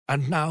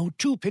And now,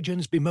 two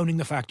pigeons bemoaning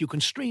the fact you can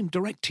stream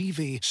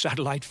DirecTV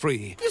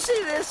satellite-free. You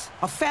see this?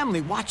 A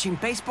family watching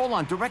baseball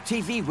on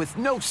DirecTV with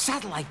no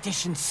satellite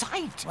dish in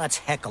sight. Let's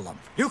heckle them.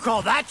 You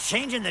call that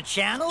changing the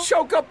channel?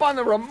 Choke up on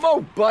the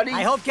remote, buddy.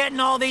 I hope getting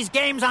all these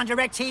games on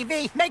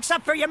DirecTV makes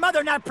up for your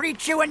mother not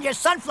pre-chewing your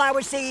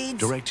sunflower seeds.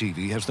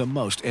 DirecTV has the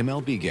most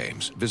MLB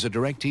games. Visit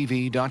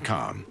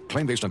DirecTV.com.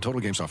 Claim based on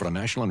total games offered on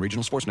national and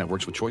regional sports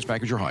networks with choice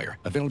package or higher.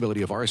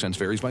 Availability of RSNs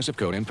varies by zip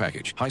code and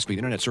package. High-speed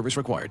internet service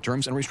required.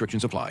 Terms and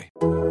restrictions apply.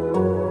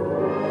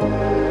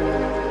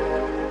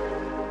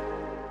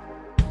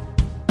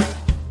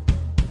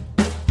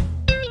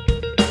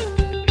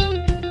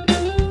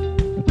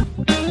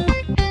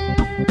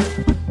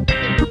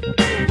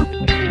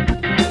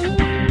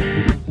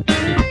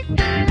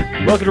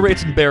 Welcome to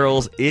Rates and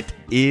Barrels. It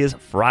is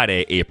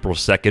Friday, April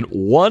 2nd,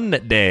 one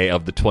day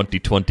of the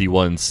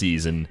 2021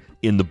 season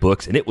in the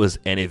books, and it was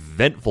an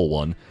eventful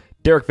one.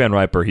 Derek Van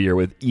Riper here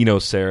with Eno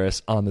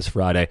Saris on this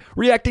Friday,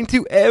 reacting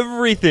to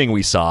everything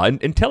we saw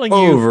and telling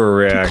you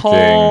to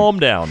calm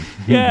down.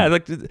 Yeah, we're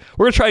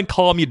going to try and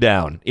calm you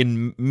down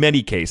in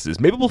many cases.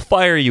 Maybe we'll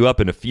fire you up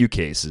in a few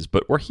cases,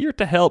 but we're here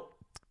to help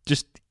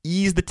just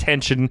ease the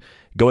tension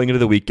going into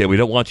the weekend. We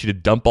don't want you to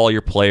dump all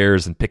your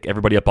players and pick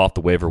everybody up off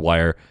the waiver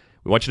wire.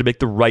 We want you to make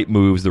the right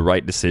moves, the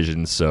right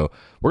decisions. So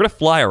we're going to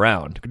fly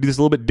around. We're going to do this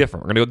a little bit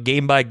different. We're going to go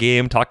game by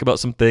game, talk about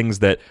some things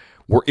that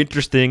were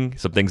interesting,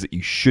 some things that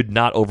you should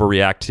not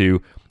overreact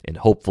to, and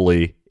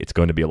hopefully it's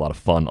going to be a lot of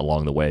fun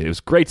along the way. It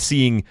was great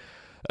seeing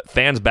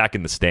fans back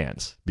in the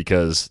stands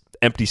because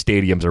empty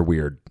stadiums are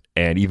weird,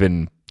 and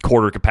even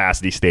quarter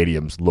capacity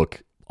stadiums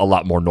look a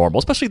lot more normal,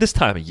 especially this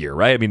time of year,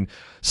 right? I mean,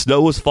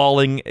 snow was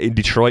falling in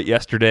Detroit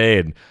yesterday,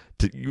 and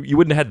you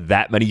wouldn't have had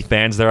that many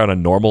fans there on a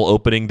normal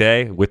opening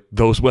day with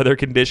those weather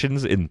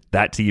conditions and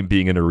that team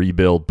being in a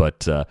rebuild,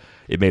 but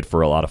it made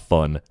for a lot of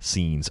fun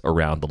scenes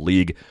around the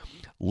league.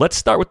 Let's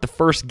start with the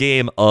first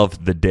game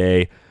of the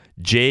day,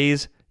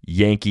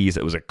 Jays-Yankees.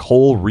 It was a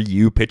Cole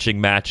Ryu pitching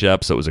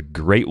matchup, so it was a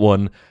great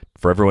one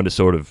for everyone to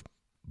sort of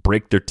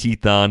break their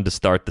teeth on to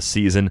start the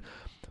season.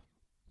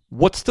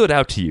 What stood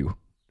out to you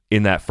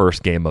in that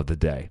first game of the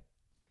day?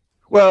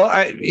 Well,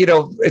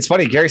 it's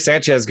funny. Gary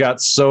Sanchez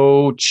got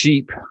so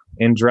cheap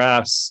in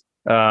drafts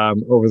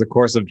over the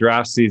course of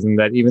draft season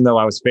that even though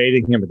I was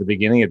fading him at the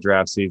beginning of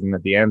draft season,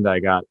 at the end I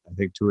got, I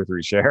think, 2 or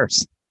 3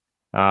 shares.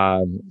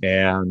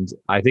 And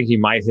I think he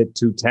might hit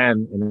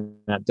 210, and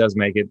that does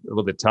make it a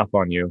little bit tough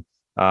on you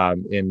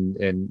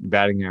in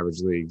batting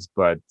average leagues.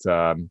 But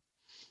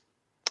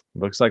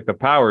looks like the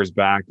power is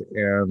back,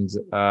 and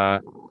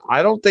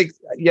I don't think.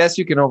 Yes,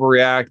 you can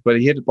overreact, but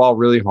he hit the ball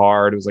really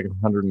hard. It was like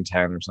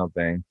 110 or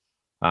something,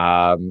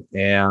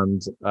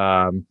 and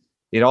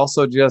it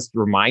also just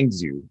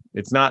reminds you.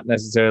 It's not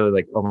necessarily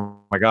like, oh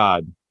my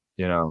God,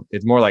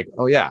 It's more like,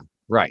 oh yeah,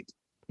 right.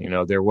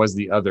 There was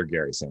the other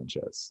Gary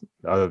Sanchez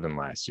other than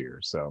last year.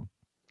 So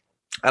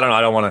I don't know.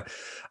 I don't want to,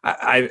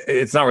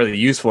 it's not really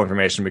useful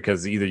information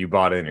because either you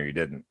bought in or you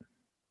didn't.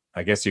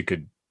 I guess you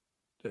could,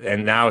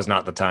 and now is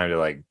not the time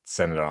to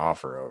send an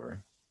offer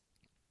over.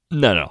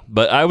 No.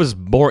 But I was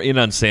more in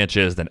on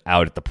Sanchez than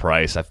out at the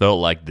price. I felt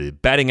like the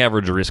batting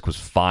average risk was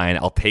fine.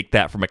 I'll take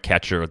that from a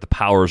catcher. The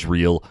power's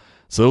real.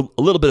 So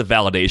a little bit of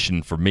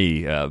validation for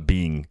me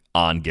being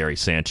on Gary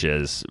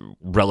Sanchez,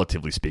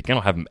 relatively speaking. I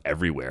don't have him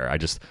everywhere.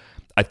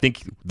 I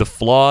think the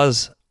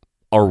flaws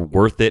are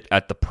worth it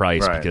at the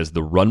price because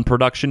the run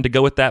production to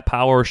go with that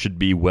power should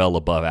be well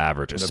above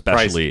average,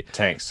 especially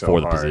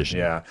for the position.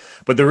 Yeah,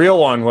 but the real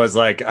one was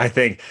I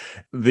think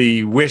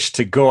the wish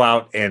to go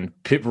out and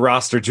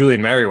roster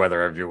Julian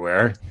Merriweather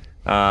everywhere.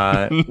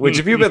 Which,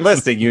 if you've been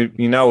listening,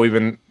 you know we've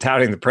been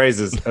touting the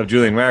praises of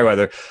Julian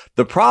Merriweather.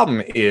 The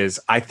problem is,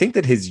 I think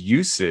that his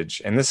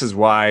usage, and this is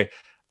why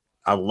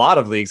a lot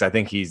of leagues, I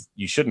think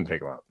you shouldn't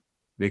pick him up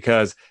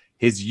because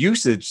his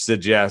usage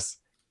suggests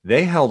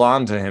they held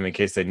on to him in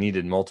case they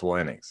needed multiple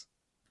innings.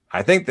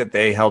 I think that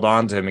they held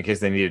on to him in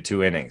case they needed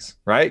 2 innings,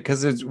 right?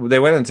 Because they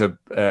went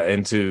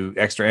into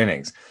extra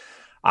innings.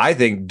 I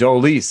think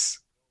Dolis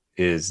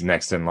is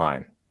next in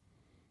line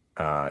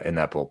in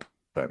that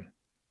bullpen.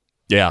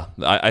 Yeah,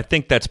 I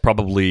think that's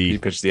probably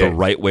the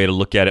right way to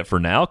look at it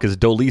for now because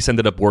Dolis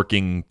ended up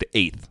working the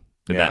 8th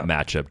in that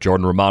matchup.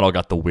 Jordan Romano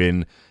got the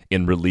win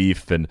in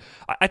relief, and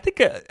I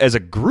think as a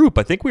group,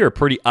 I think we were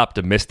pretty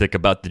optimistic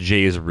about the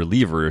Jays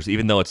relievers,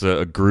 even though it's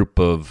a group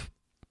of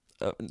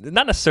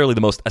not necessarily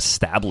the most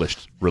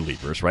established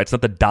relievers, right? It's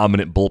not the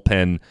dominant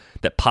bullpen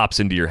that pops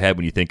into your head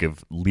when you think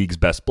of league's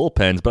best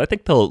bullpens, but I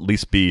think they'll at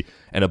least be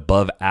an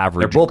above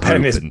average. Their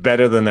bullpen is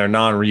better than their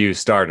non-Ryu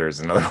starters,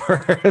 in other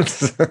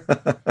words.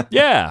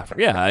 Yeah,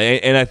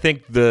 and I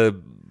think the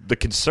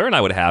concern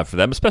I would have for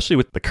them, especially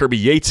with the Kirby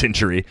Yates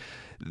injury,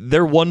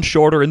 they're one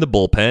shorter in the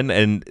bullpen,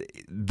 and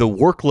the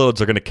workloads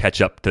are going to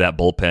catch up to that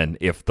bullpen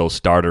if those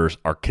starters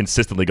are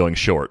consistently going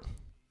short.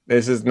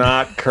 This is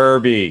not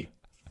Kirby.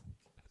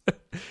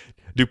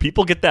 Do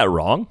people get that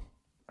wrong?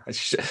 I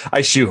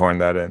shoehorned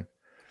that in.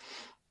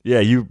 Yeah,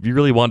 you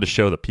really wanted to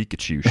show the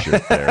Pikachu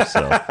shirt there.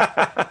 So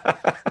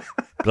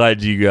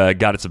Glad you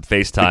got it some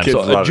FaceTime. The kids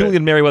So love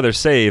Julian Merriweather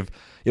save,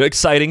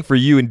 exciting for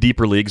you in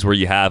deeper leagues where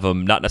you have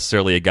him, not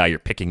necessarily a guy you're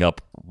picking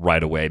up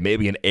right away.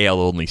 Maybe an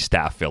AL-only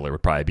staff filler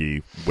would probably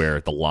be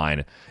where the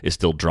line is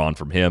still drawn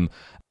from him.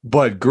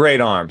 But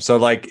great arm. So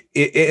like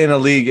in a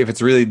league, if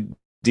it's really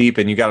deep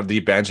and you got a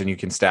deep bench and you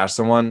can stash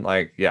someone,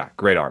 like, yeah,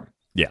 great arm.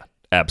 Yeah,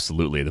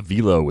 absolutely. The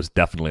velo was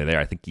definitely there.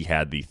 I think he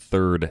had the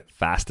third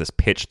fastest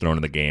pitch thrown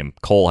in the game.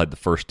 Cole had the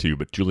first two,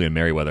 but Julian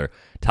Merriweather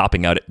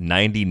topping out at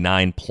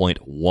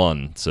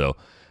 99.1. So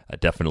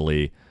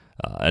definitely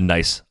a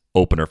nice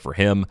opener for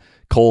him.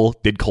 Cole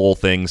did Cole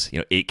things,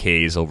 8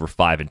 Ks over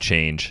 5 and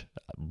change.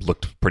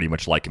 Looked pretty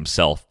much like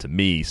himself to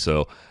me.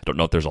 So I don't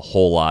know if there's a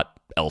whole lot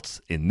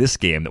else in this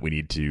game that we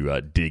need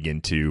to dig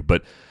into.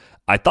 But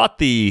I thought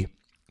the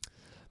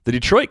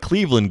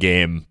Detroit-Cleveland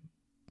game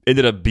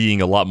ended up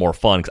being a lot more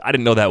fun because I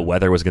didn't know that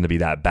weather was going to be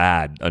that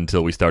bad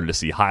until we started to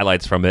see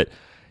highlights from it.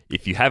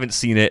 If you haven't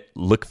seen it,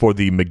 look for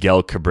the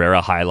Miguel Cabrera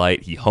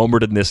highlight. He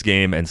homered in this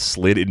game and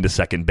slid into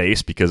second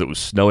base because it was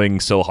snowing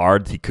so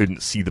hard he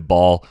couldn't see the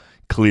ball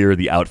clear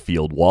the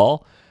outfield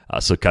wall.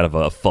 So kind of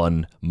a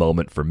fun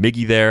moment for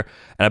Miggy there.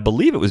 And I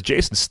believe it was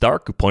Jason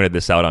Stark who pointed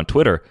this out on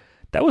Twitter.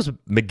 That was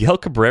Miguel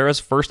Cabrera's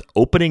first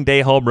opening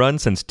day home run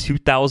since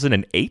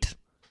 2008.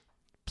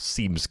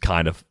 Seems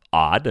kind of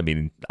odd. I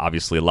mean,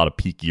 obviously a lot of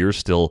peak years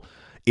still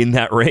in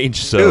that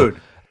range. So,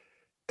 dude,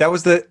 that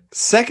was the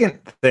second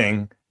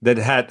thing that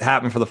had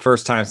happened for the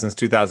first time since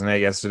 2008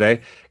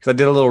 yesterday, because I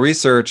did a little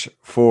research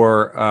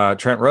for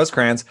Trent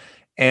Rosecrans,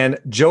 and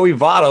Joey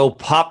Votto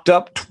popped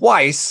up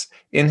twice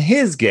in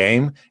his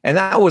game, and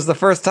that was the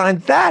first time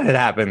that had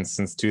happened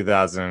since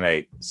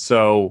 2008.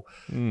 So,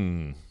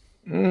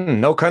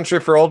 no country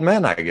for old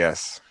men, I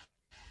guess.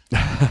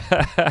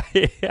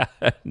 Yeah,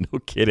 no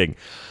kidding.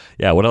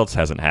 Yeah, what else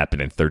hasn't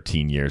happened in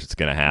 13 years? It's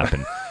going to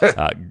happen.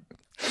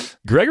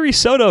 Gregory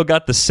Soto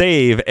got the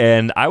save,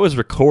 and I was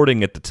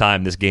recording at the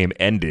time this game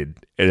ended,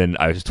 and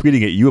I was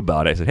tweeting at you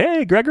about it. I said,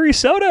 hey, Gregory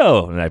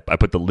Soto! And I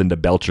put the Linda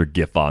Belcher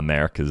gif on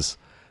there because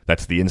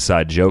that's the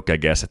inside joke, I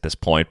guess, at this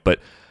point. But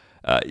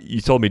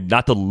you told me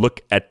not to look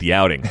at the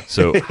outing.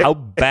 So how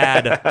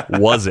bad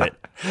was it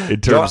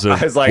in terms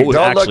of I was like, what was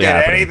don't look at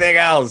happening? anything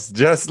else.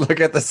 Just look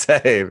at the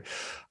save.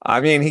 I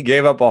mean, he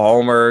gave up a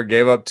homer,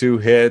 gave up 2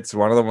 hits.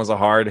 One of them was a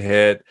hard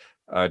hit.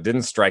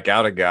 Didn't strike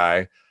out a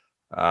guy.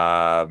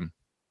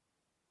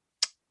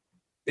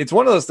 It's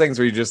one of those things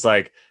where you just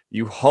like,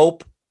 you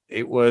hope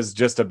it was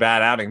just a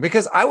bad outing.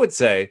 Because I would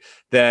say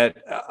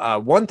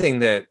that one thing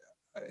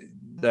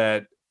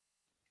that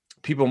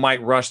people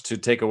might rush to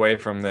take away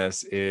from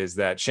this is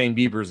that Shane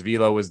Bieber's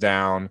velo was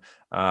down.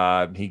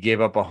 He gave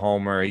up a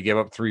homer. He gave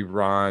up 3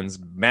 runs.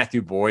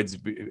 Matthew Boyd's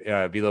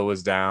velo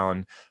was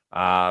down.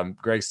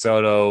 Greg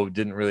Soto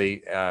didn't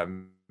really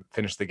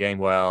finish the game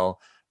well.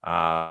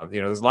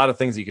 There's a lot of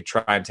things you could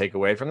try and take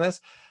away from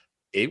this.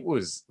 It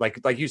was like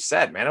you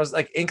said, man, it was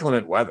like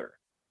inclement weather.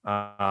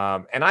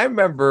 And I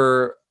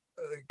remember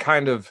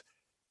kind of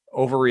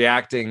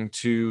overreacting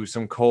to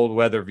some cold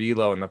weather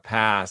velo in the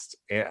past.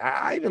 And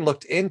I even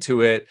looked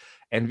into it,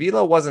 and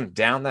velo wasn't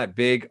down that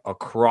big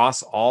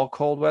across all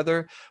cold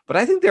weather, but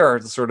I think there are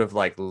sort of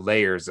like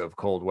layers of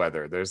cold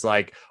weather. There's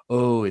like,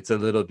 oh, it's a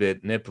little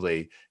bit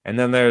nipply. And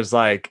then there's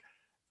like,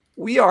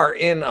 we are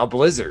in a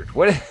blizzard.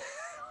 What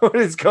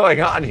is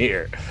going on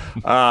here?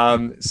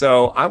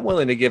 So I'm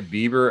willing to give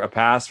Bieber a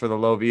pass for the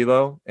low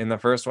velo in the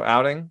first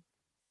outing,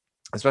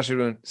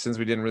 especially since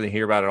we didn't really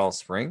hear about it all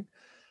spring.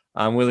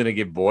 I'm willing to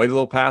give Boyd a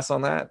little pass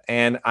on that.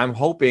 And I'm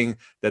hoping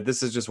that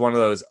this is just one of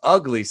those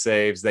ugly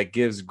saves that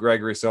gives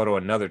Gregory Soto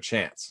another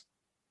chance.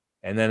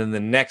 And then in the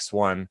next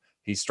one,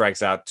 he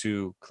strikes out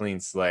 2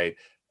 clean slate.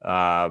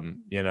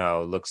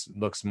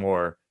 Looks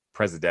more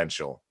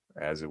presidential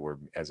as it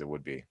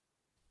would be.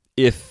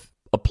 If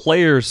a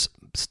player's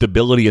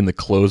stability in the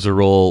closer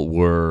role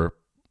were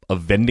a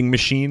vending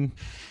machine,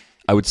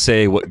 I would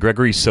say what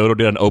Gregory Soto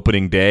did on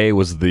opening day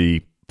was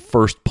the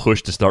first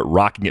push to start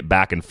rocking it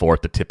back and forth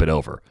to tip it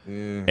over.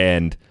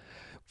 And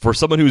for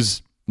someone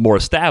who's more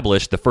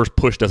established, the first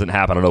push doesn't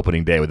happen on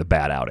opening day with a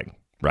bad outing,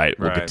 right?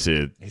 We'll get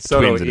to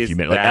Twins in a few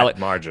minutes. Like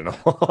marginal.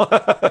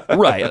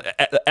 Right.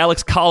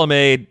 Alex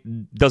Colomé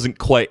doesn't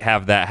quite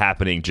have that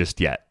happening just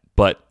yet.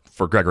 But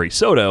for Gregory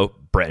Soto,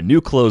 brand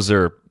new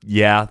closer,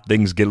 yeah,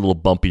 things get a little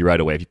bumpy right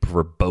away. If you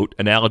prefer boat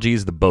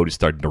analogies, the boat is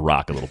starting to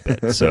rock a little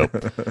bit. So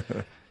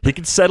he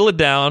can settle it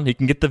down. He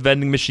can get the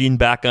vending machine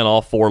back on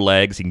all 4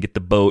 legs. He can get the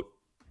boat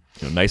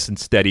nice and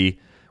steady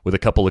with a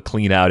couple of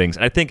clean outings.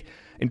 And I think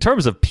in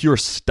terms of pure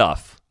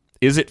stuff,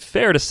 is it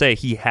fair to say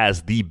he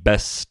has the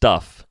best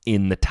stuff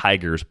in the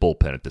Tigers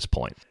bullpen at this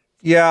point?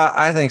 Yeah,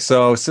 I think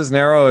so.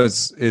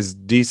 Cisneros is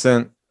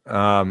decent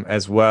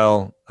as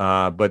well.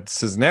 But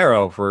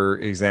Cisnero, for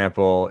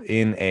example,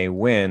 in a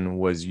win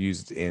was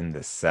used in the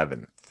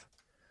 7th.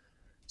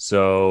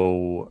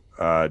 So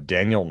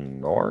Daniel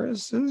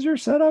Norris is your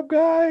setup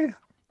guy?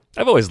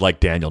 I've always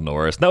liked Daniel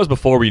Norris. And that was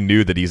before we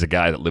knew that he's a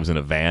guy that lives in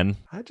a van.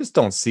 I just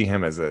don't see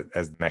him as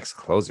the next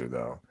closer,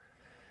 though.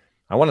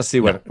 I want to see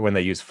when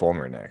they use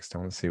Fulmer next. I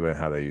want to see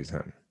how they use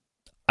him.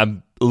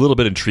 I'm a little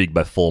bit intrigued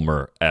by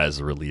Fulmer as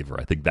a reliever.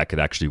 I think that could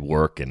actually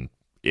work. And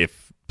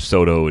if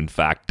Soto, in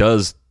fact,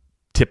 does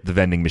tip the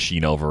vending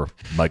machine over,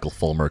 Michael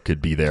Fulmer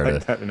could be there to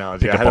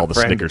pick up all the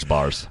Snickers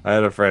bars. I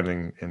had a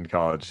friend in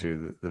college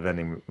who the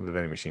vending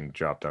machine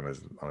dropped on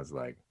his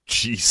leg.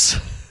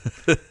 Jeez.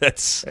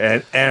 That's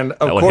and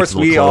of course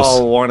we close.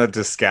 All wanted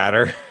to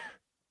scatter.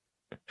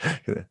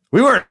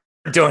 We weren't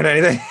doing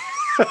anything.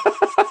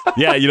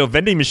 Yeah,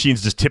 vending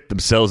machines just tip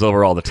themselves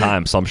over all the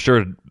time. So I'm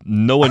sure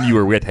no one you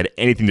were with had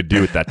anything to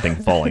do with that thing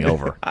falling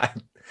over.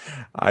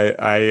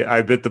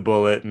 I bit the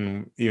bullet,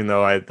 and even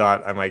though I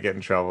thought I might get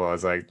in trouble, I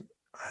was like,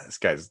 this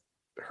guy's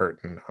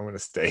hurting. I'm going to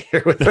stay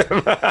here with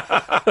him.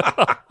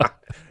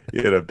 He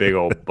had a big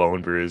old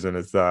bone bruise in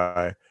his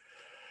thigh.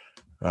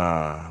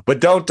 But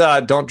don't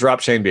drop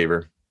Shane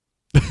Bieber.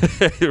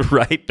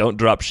 Right? Don't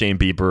drop Shane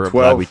Bieber.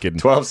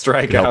 12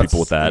 strikeouts help people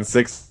with that. In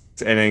 6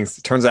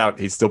 innings. Turns out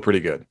he's still pretty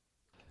good.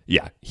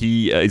 Yeah,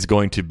 he is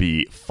going to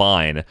be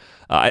fine.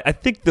 I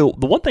think the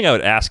one thing I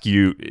would ask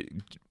you,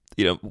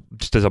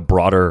 just as a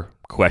broader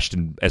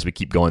question as we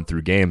keep going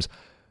through games,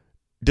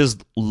 does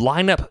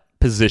lineup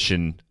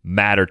position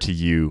matter to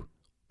you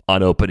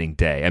on opening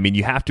day? I mean,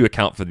 you have to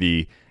account for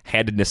the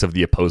handedness of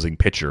the opposing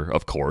pitcher,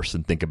 of course,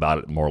 and think about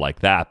it more like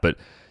that. But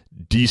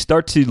do you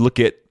start to look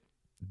at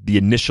the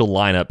initial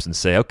lineups and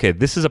say, okay,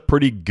 this is a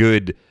pretty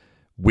good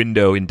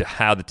window into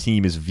how the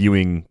team is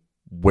viewing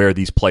where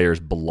these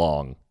players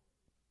belong,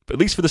 at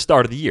least for the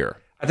start of the year?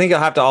 I think you'll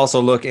have to also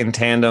look in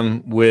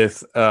tandem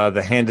with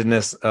the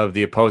handedness of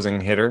the opposing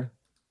hitter.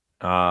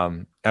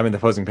 The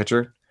opposing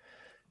pitcher.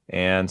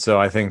 And so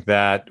I think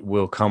that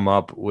will come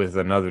up with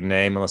another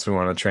name, unless we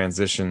want to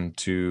transition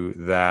to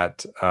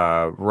that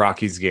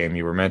Rockies game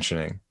you were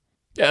mentioning.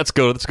 Yeah, let's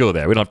go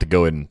there. We don't have to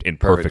go in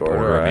perfect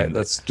order. All right.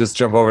 Let's just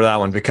jump over that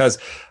one because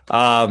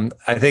I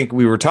think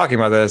we were talking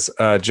about this.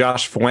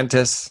 Josh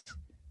Fuentes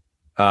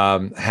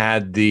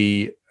had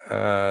the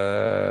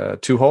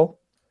 2-hole.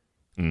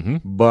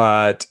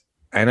 Mm-hmm.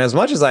 And as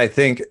much as I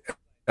think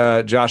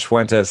Josh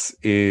Fuentes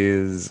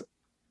is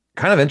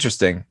kind of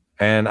interesting,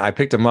 and I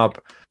picked him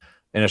up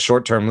in a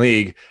short-term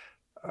league,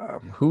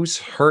 who's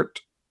hurt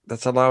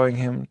that's allowing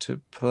him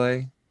to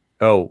play?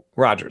 Oh,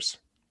 Rogers.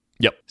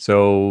 Yep.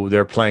 So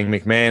they're playing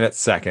McMahon at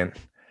second.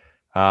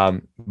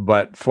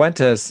 But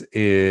Fuentes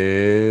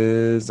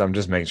is, I'm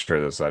just making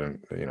sure this, I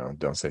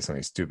don't say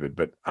something stupid,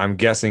 but I'm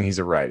guessing he's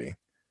a righty.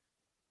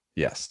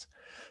 Yes.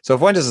 So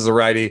Fuentes is a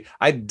righty.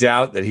 I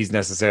doubt that he's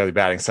necessarily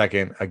batting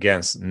second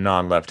against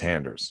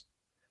non-left-handers.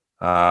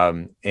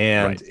 Right.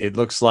 It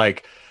looks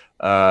like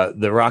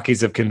the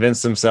Rockies have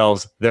convinced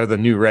themselves they're the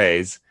new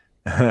Rays.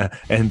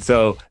 And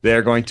so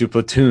they're going to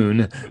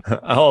platoon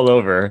all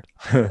over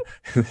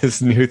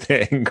this new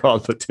thing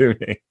called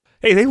platooning.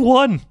 Hey, they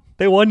won.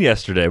 They won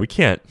yesterday. We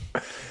can't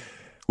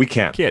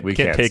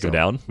take them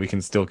down. We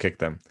can still kick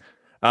them.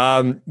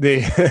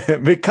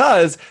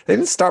 Because they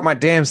didn't start my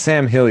damn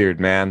Sam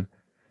Hilliard, man.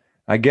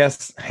 I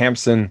guess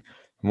Hampson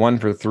 1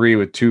 for 3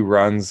 with 2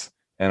 runs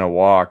and a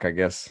walk. I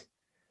guess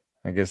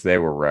they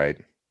were right.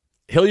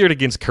 Hilliard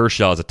against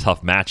Kershaw is a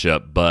tough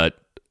matchup, but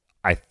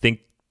I think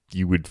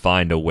you would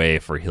find a way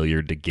for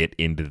Hilliard to get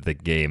into the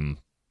game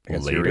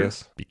later.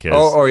 Urias? Because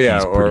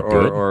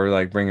or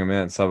like bring him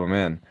in, sub him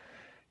in.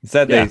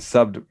 Instead, they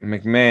subbed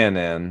McMahon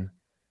in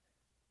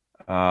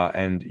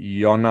and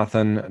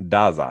Jonathan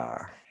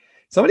Daza.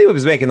 Somebody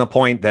was making the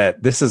point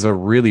that this is a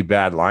really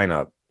bad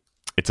lineup.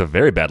 It's a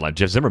very bad line.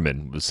 Jeff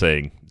Zimmerman was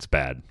saying it's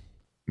bad,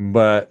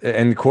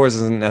 and Coors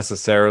isn't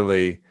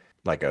necessarily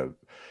like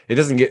it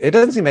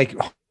doesn't make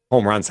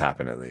home runs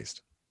happen. At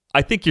least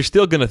I think you're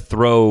still going to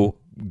throw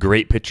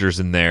great pitchers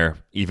in there,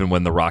 even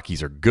when the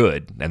Rockies are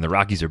good, and the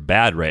Rockies are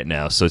bad right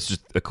now. So it's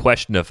just a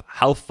question of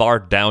how far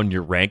down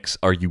your ranks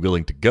are you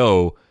willing to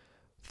go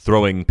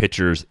throwing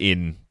pitchers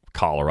in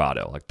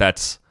Colorado. Like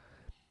that's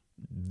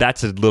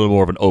a little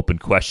more of an open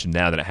question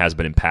now than it has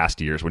been in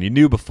past years. When you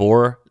knew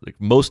before, like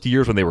most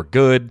years when they were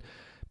good,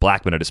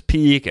 Blackman at his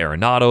peak,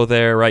 Arenado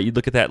there, right? You'd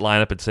look at that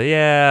lineup and say,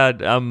 yeah,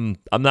 I'm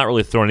not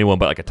really throwing anyone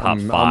but like a top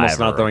 5 almost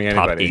not throwing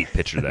top anybody. 8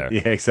 pitcher there.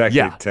 Yeah, exactly.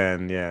 Yeah.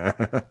 10, yeah.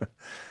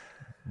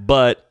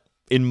 But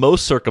in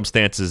most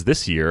circumstances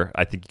this year,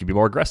 I think you can be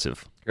more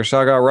aggressive.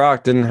 Kershaw got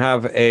rocked, didn't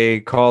have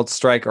a called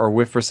strike or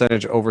whiff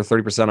percentage over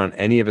 30% on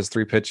any of his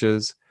 3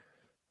 pitches.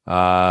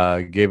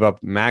 Gave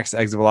up max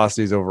exit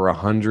velocities over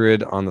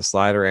 100 on the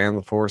slider and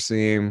the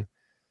 4-seam.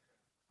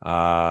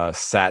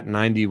 Sat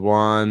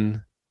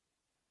 91.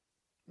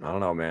 I don't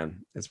know,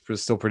 man. It's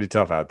still pretty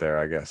tough out there,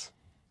 I guess.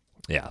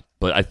 Yeah,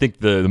 but I think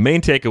the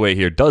main takeaway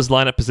here, does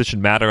lineup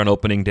position matter on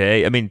opening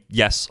day? I mean,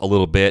 yes, a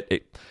little bit.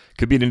 It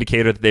could be an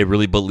indicator that they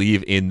really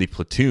believe in the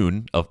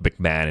platoon of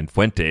McMahon and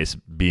Fuentes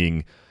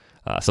being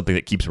something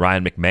that keeps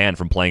Ryan McMahon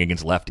from playing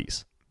against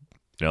lefties.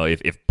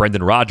 If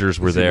Brendan Rodgers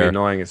were there...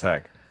 annoying as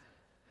heck.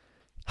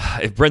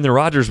 If Brendan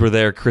Rodgers were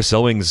there, Chris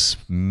Owings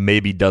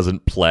maybe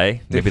doesn't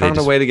play. They found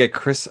a way to get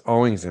Chris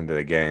Owings into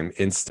the game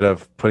instead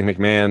of putting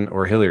McMahon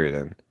or Hilliard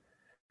in.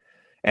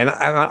 And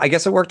I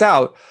guess it worked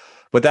out,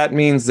 but that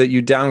means that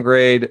you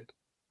downgrade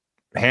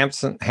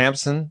Hampson,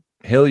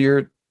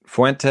 Hilliard,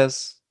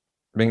 Fuentes,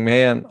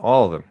 McMahon,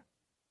 all of them.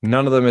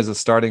 None of them is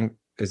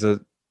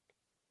an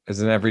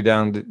every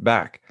down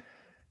back.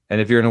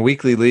 And if you're in a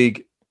weekly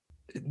league,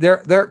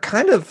 they're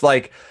kind of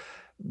like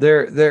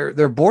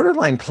they're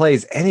borderline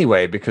plays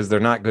anyway because they're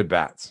not good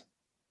bats,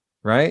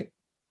 right?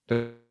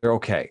 They're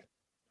okay,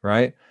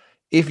 right?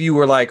 If you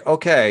were like,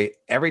 okay,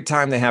 every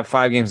time they have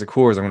 5 games of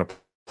Coors, I'm going to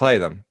play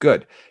them.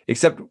 Good.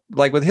 Except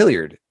like with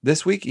Hilliard,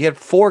 this week he had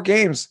 4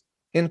 games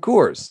in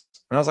Coors.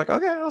 And I was like,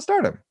 okay, I'll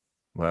start him.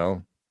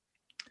 Well,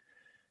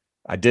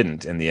 I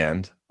didn't in the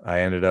end.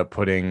 I ended up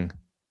putting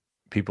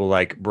people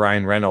like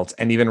Brian Reynolds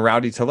and even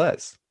Rowdy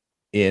Tellez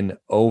in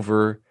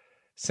over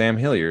Sam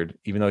Hilliard,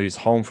 even though he's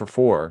home for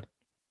 4,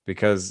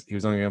 because he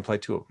was only going to play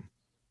 2 of them.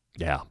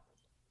 Yeah.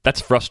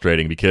 That's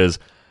frustrating because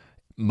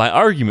my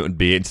argument would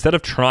be, instead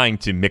of trying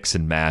to mix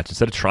and match,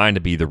 instead of trying to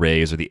be the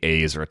Rays or the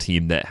A's or a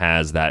team that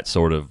has that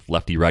sort of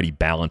lefty-righty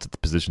balance at the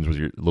positions where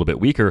you're a little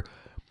bit weaker,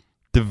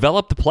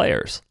 develop the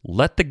players.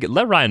 Let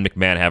Ryan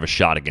McMahon have a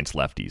shot against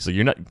lefties. So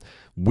you're not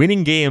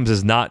winning games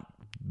is not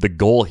the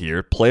goal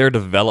here. Player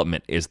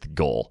development is the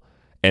goal.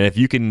 And if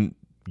you can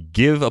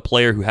give a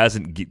player who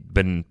hasn't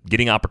been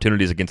getting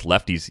opportunities against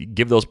lefties,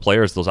 give those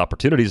players those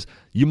opportunities,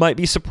 you might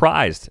be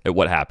surprised at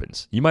what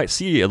happens. You might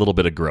see a little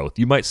bit of growth.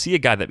 You might see a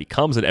guy that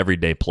becomes an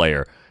everyday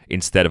player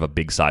instead of a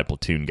big side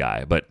platoon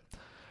guy. But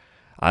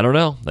I don't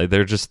know.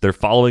 They're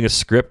following a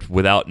script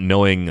without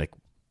knowing like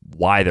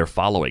why they're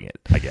following it,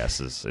 I guess,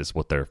 is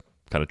what they're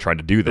kind of trying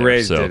to do there. The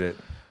Rays did it.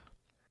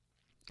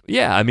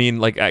 Yeah, I mean,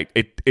 like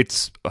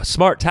it's a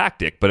smart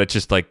tactic, but it's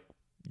just like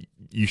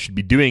you should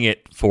be doing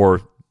it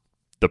for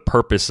the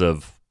purpose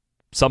of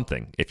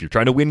something. If you're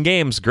trying to win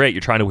games, great, you're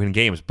trying to win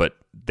games, but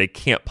they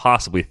can't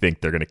possibly think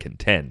they're going to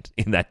contend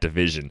in that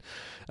division.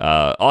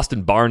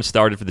 Austin Barnes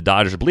started for the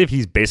Dodgers. I believe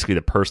he's basically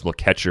the personal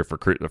catcher for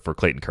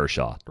Clayton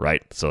Kershaw,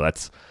 right? So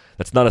that's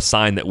not a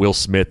sign that Will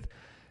Smith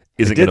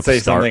isn't going to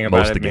start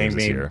most of the games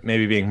this year.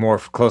 Maybe being more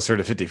closer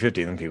to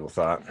 50-50 than people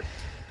thought.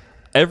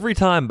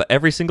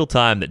 Every single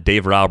time that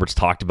Dave Roberts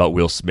talked about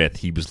Will Smith,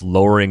 he was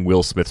lowering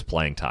Will Smith's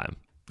playing time.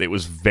 It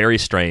was very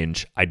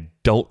strange. I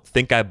don't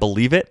think I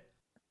believe it.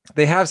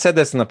 They have said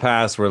this in the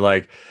past where,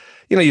 like,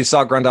 you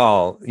saw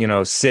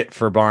Grandal, sit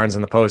for Barnes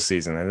in the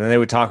postseason. And then they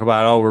would talk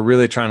about, oh, we're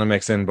really trying to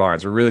mix in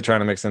Barnes. We're really trying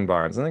to mix in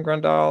Barnes. And then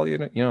Grandal,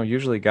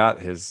 usually got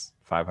his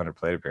 500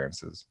 plate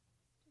appearances.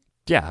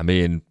 Yeah, I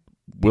mean,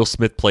 Will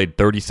Smith played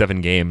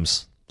 37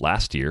 games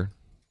last year,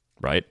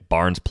 right?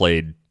 Barnes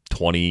played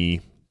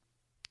 22,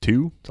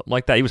 something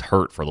like that. He was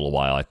hurt for a little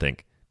while, I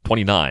think.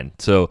 29.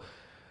 So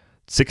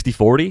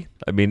 60-40?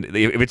 I mean,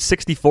 if it's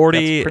 60-40...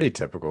 That's pretty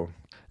typical.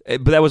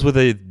 But that was with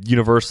a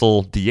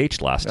universal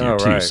DH last year,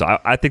 too. Right. So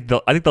I think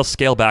they'll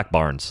scale back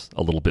Barnes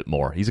a little bit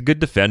more. He's a good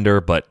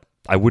defender, but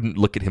I wouldn't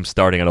look at him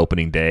starting on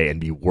opening day and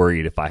be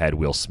worried if I had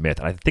Will Smith.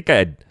 And I don't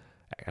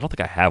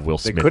think I have Will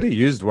Smith. They could have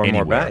used one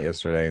anywhere. more bat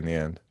yesterday in the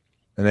end.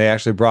 And they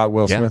actually brought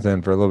Will Smith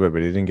in for a little bit,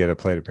 but he didn't get a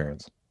plate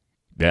appearance.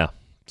 Yeah,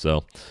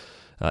 so...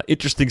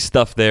 interesting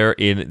stuff there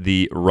in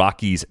the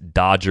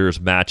Rockies-Dodgers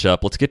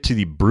matchup. Let's get to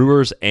the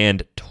Brewers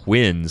and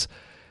Twins.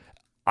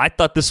 I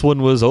thought this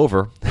one was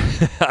over.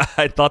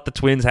 I thought the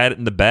Twins had it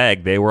in the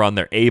bag. They were on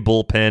their A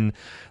bullpen,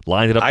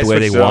 lined it up the way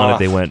they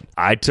wanted.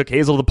 I took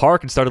Hazel to the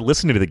park and started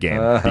listening to the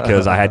game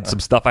because I had some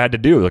stuff I had to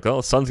do. Like, oh,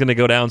 the sun's going to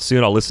go down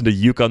soon. I'll listen to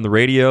Uke on the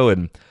radio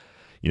and,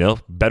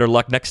 better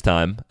luck next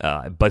time.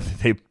 But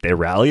they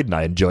rallied, and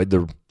I enjoyed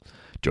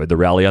the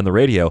rally on the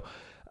radio.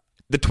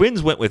 The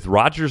Twins went with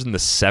Rogers in the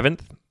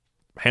 7th,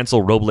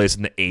 Hansel Robles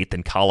in the 8th,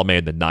 and Colomé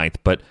in the 9th.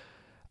 But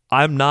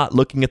I'm not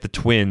looking at the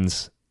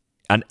Twins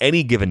on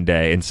any given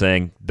day and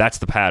saying that's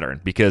the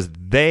pattern, because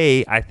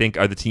they, I think,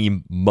 are the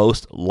team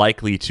most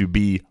likely to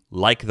be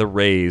like the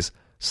Rays,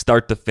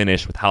 start to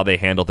finish with how they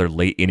handle their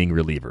late inning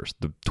relievers.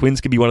 The Twins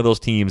could be one of those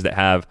teams that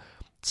have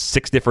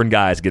 6 different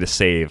guys get a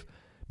save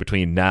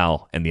between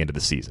now and the end of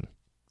the season.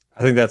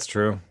 I think that's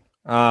true.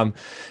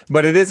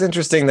 But it is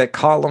interesting that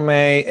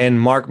Colomé and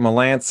Mark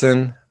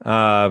Melancon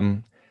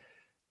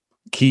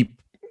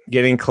keep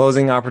getting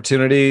closing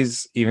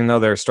opportunities, even though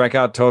their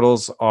strikeout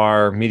totals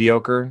are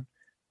mediocre,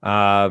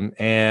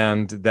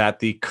 and that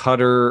the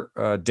cutter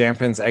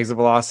dampens exit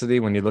velocity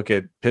when you look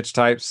at pitch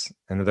types,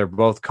 and they're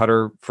both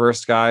cutter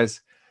first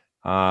guys.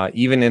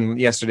 Even in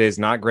yesterday's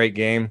not great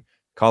game,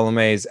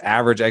 Colomé's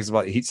average exit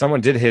velocity, someone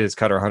did hit his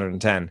cutter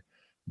 110.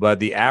 But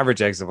the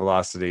average exit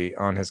velocity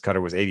on his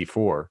cutter was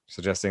 84,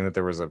 suggesting that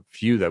there was a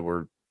few that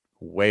were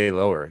way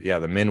lower. Yeah,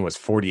 the min was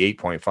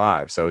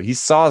 48.5. So he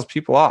saws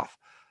people off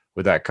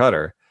with that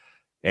cutter,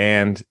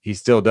 and he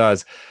still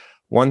does.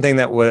 One thing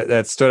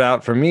that stood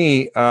out for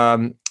me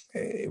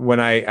when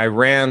I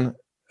ran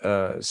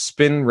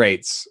spin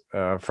rates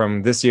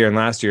from this year and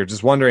last year,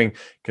 just wondering,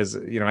 because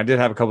I did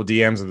have a couple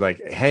DMs of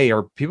like, hey,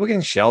 are people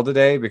getting shelled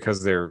today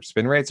because their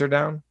spin rates are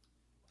down?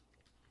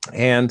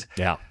 And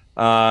yeah.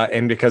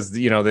 And because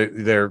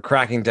they're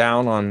cracking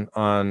down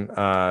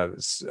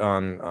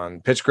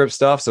on pitch grip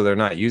stuff, so they're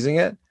not using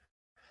it.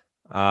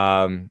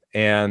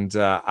 And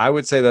I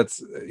would say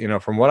that's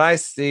from what I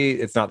see,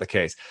 it's not the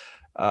case.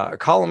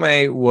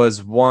 Colomé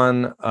was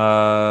one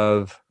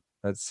of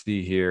let's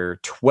see here,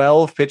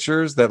 12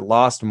 pitchers that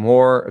lost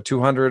more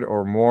 200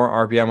 or more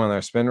RPM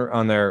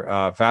on their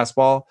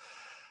fastball.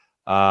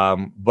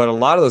 But a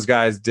lot of those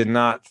guys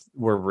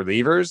were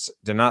relievers,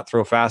 did not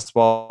throw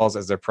fastballs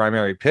as their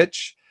primary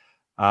pitch.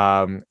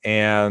 I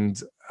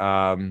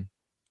don't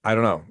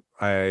know.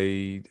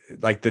 I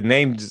like the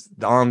names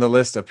on the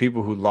list of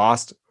people who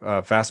lost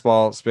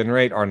fastball spin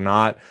rate are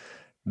not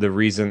the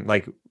reason,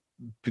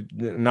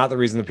 not the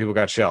reason that people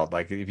got shelled.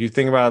 Like if you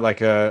think about it, like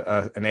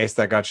an ace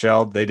that got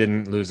shelled, they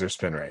didn't lose their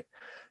spin rate.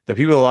 The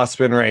people who lost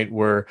spin rate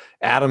were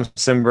Adam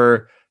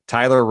Simber,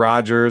 Tyler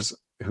Rogers,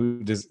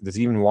 who does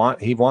he even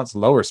want? He wants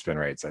lower spin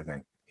rates, I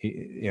think.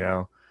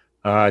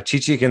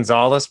 Chichi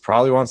Gonzalez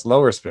probably wants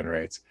lower spin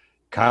rates.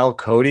 Kyle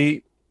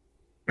Cody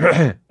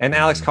and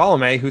Alex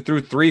Colomé, who threw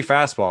 3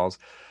 fastballs.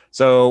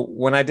 So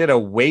when I did a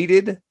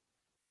weighted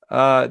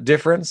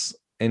difference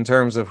in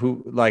terms of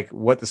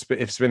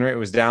if spin rate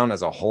was down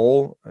as a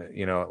whole,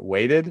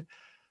 weighted,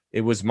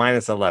 it was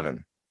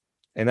 -11,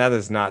 and that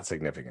is not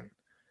significant.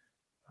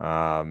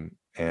 The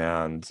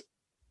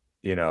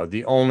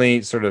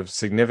only sort of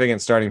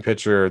significant starting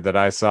pitcher that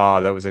I saw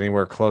that was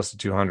anywhere close to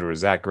 200 was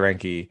Zach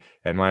Greinke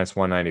at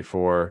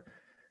 -194.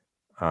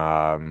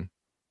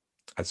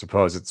 I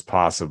suppose it's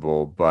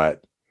possible,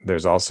 but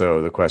there's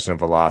also the question of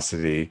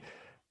velocity,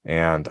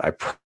 and I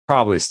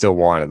probably still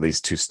want at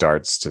least 2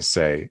 starts to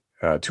say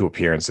 2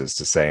 appearances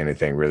to say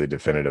anything really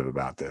definitive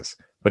about this.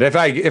 But if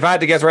I had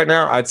to guess right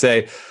now, I'd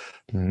say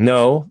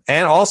no.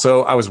 And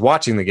also, I was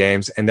watching the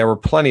games, and there were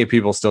plenty of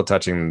people still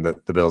touching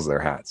the bills of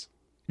their hats.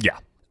 Yeah.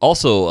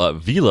 Also,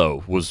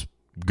 Velo was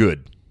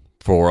good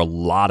for a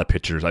lot of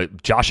pitchers.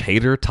 Josh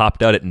Hader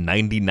topped out at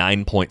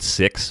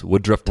 99.6.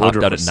 Woodruff topped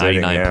out at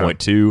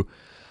 99.2.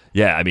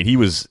 Yeah, I mean, he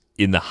was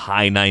in the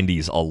high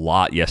 90s a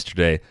lot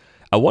yesterday.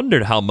 I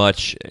wondered how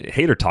much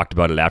Hader talked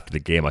about it after the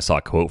game. I saw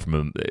a quote from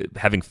him,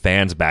 having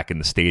fans back in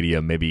the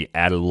stadium maybe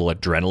add a little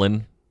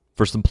adrenaline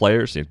for some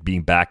players,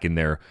 being back in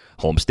their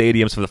home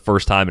stadiums for the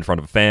first time in front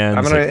of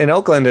fans. In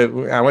Oakland,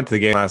 I went to the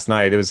game last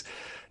night. It was,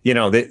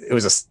 it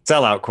was a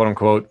sellout, quote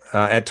unquote,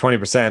 at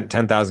 20%,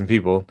 10,000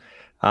 people.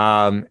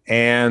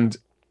 And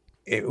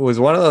it was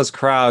one of those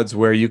crowds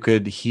where you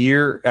could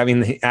hear,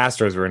 the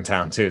Astros were in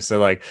town too.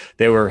 So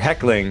they were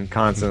heckling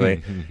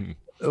constantly.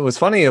 What was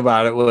funny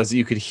about it was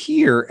you could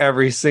hear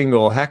every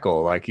single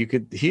heckle. You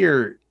could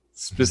hear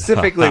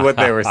specifically what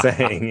they were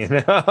saying,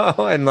 and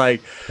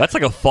that's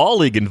like a fall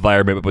league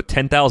environment, but with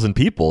 10,000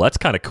 people. That's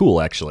kind of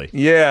cool, actually.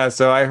 Yeah.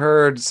 So I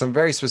heard some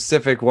very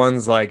specific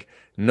ones like,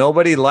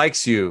 "Nobody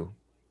likes you,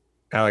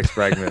 Alex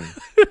Bregman."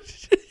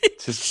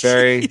 Just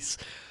very.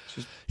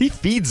 He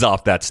feeds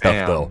off that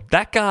stuff, though.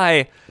 That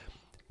guy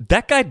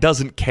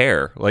doesn't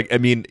care.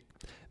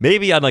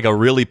 Maybe on a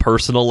really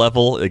personal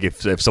level,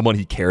 if someone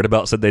he cared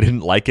about said they didn't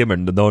like him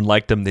and no one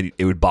liked him, then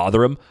it would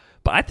bother him.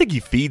 But I think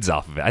he feeds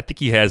off of it. I think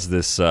he has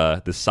this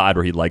side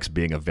where he likes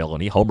being a villain.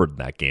 He homered in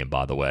that game,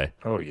 by the way.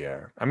 Oh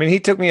yeah. He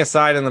took me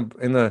aside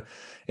in the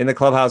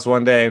clubhouse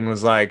one day and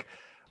was like,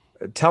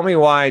 "Tell me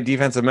why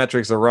defensive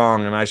metrics are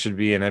wrong and I should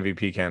be an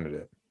MVP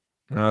candidate."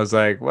 And I was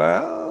like,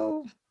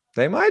 "Well,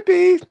 they might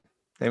be.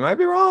 They might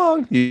be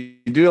wrong. You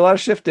do a lot of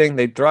shifting.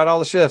 They throw out all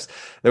the shifts."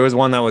 There was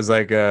one that was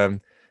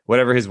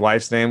whatever his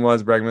wife's name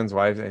was, Bregman's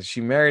wife, and she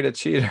married a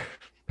cheater.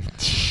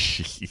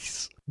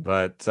 Jeez.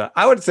 But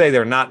I would say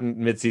they're not in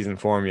midseason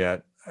form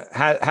yet.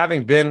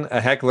 Having been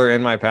a heckler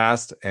in my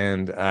past,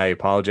 and I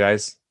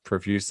apologize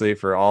profusely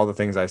for all the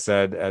things I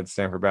said at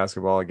Stanford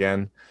basketball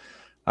again.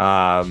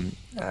 I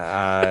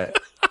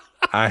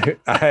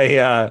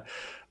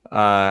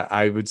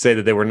would say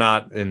that they were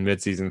not in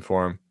midseason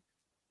form.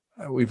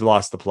 We've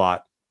lost the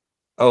plot.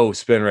 Oh,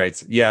 spin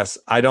rates. Yes,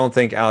 I don't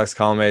think Alex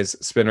Colomé's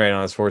spin rate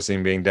on his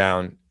 4-seam being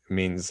down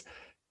means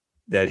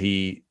that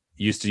he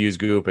used to use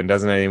goop and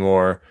doesn't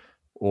anymore,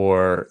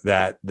 or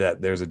that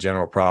there's a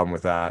general problem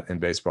with that in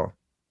baseball.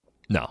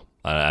 No,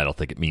 I don't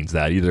think it means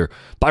that either.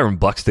 Byron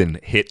Buxton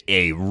hit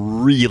a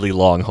really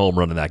long home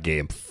run in that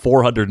game,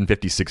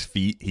 456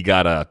 feet. He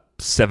got a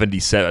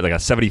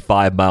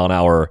 75 mile an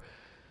hour,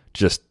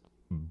 just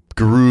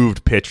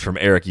grooved pitch from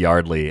Eric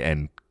Yardley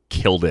and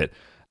killed it.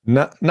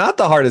 Not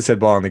the hardest hit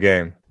ball in the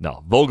game.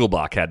 No,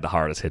 Vogelbach had the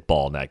hardest hit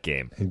ball in that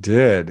game. He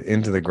did,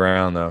 into the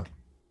ground, though.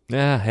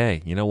 Yeah,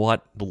 hey, you know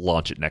what? We'll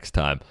launch it next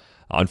time.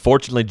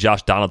 Unfortunately,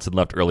 Josh Donaldson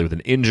left early with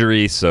an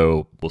injury,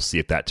 so we'll see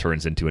if that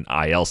turns into an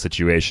IL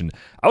situation.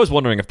 I was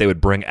wondering if they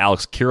would bring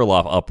Alex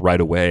Kirilloff up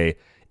right away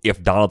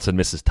if Donaldson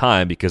misses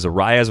time, because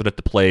Arias would have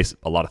to play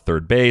a lot of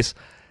third base,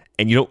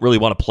 and you don't really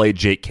want to play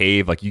Jake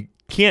Cave. You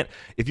can't,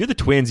 if you're the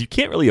Twins, you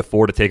can't really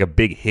afford to take a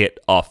big hit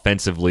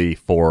offensively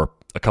for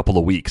a couple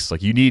of weeks.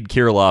 You need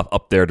Kirilloff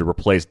up there to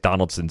replace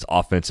Donaldson's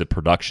offensive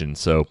production.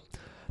 So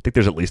I think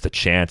there's at least a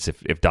chance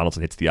if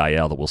Donaldson hits the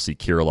IL that we'll see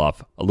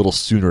Kirilloff a little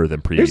sooner than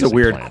previously Here's a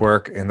weird planned.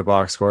 Quirk in the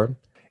box score.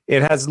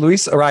 It has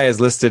Luis Arias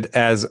listed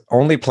as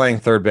only playing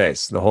third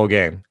base the whole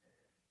game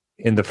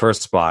in the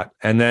first spot.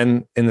 And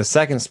then in the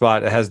second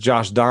spot, it has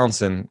Josh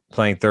Donaldson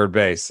playing third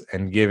base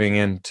and giving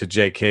in to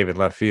Jake Cave at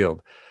left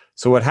field.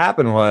 So what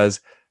happened was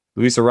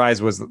Luis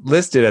Arias was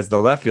listed as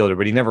the left fielder,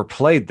 but he never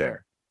played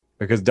there.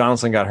 because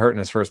Donaldson got hurt in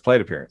his first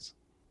plate appearance.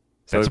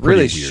 So That's it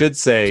really pretty weird. should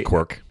say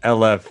Quirk.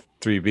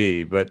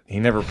 LF3B, but he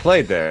never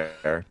played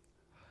there.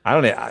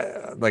 I'm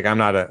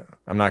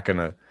not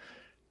gonna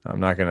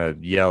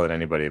yell at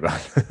anybody about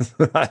this.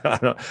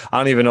 I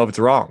don't even know if it's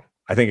wrong.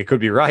 I think it could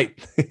be right.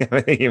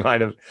 I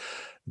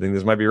think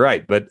this might be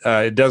right, but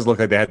it does look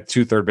like they had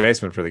 2 third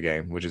basemen for the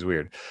game, which is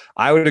weird.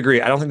 I would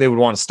agree. I don't think they would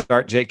want to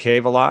start Jake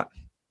Cave a lot.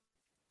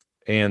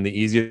 And the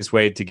easiest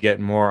way to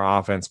get more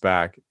offense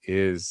back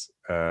is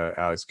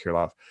Alex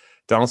Kirilloff.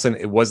 Donaldson,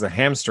 it was the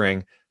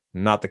hamstring,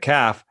 not the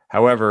calf.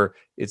 However,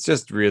 it's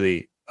just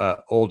really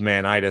old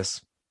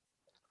man-itis.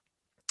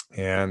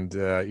 And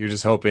you're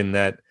just hoping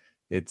that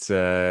it's not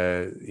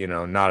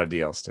a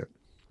DL stint.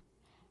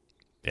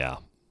 Yeah.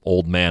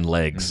 Old man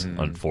legs,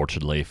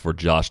 unfortunately, for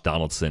Josh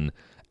Donaldson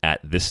at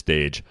this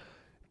stage.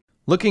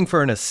 Looking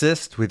for an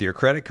assist with your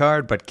credit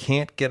card but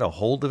can't get a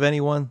hold of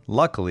anyone?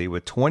 Luckily,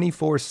 with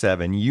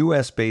 24/7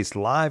 US-based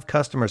live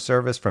customer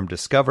service from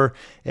Discover,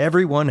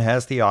 everyone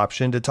has the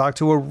option to talk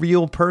to a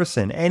real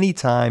person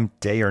anytime,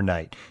 day or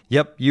night.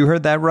 Yep, you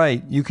heard that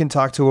right. You can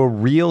talk to a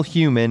real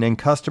human in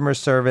customer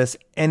service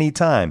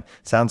anytime.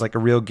 Sounds like a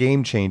real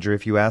game changer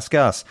if you ask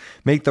us.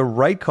 Make the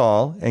right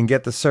call and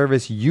get the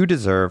service you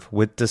deserve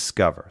with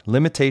Discover.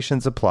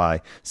 Limitations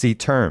apply. See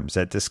terms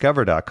at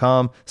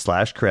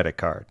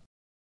discover.com/creditcard.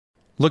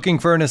 Looking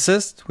for an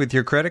assist with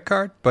your credit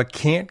card but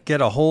can't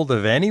get a hold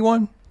of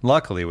anyone?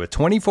 Luckily, with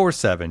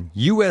 24/7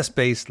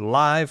 US-based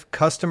live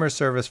customer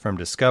service from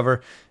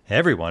Discover,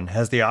 everyone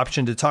has the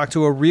option to talk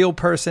to a real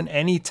person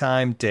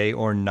anytime, day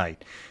or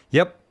night.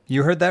 Yep,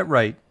 you heard that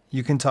right.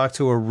 You can talk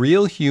to a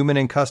real human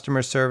in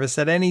customer service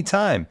at any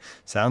time.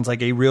 Sounds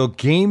like a real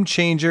game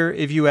changer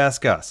if you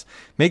ask us.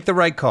 Make the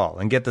right call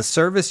and get the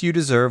service you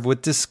deserve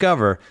with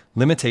Discover.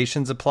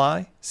 Limitations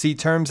apply. See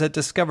terms at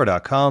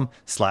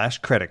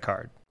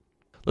discover.com/creditcard.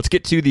 Let's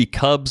get to the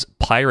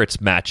Cubs-Pirates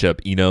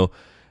matchup.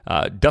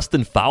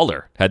 Dustin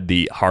Fowler had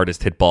the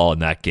hardest hit ball in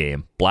that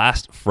game.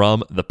 Blast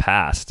from the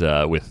past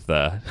with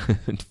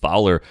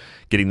Fowler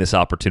getting this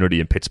opportunity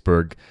in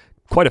Pittsburgh.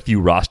 Quite a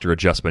few roster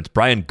adjustments.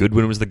 Brian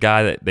Goodwin was the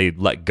guy that they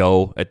let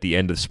go at the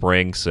end of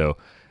spring, so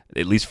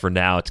at least for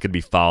now, it's going to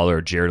be Fowler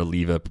or Jared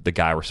Oliva, the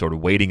guy we're sort of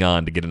waiting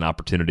on to get an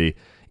opportunity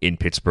in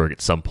Pittsburgh at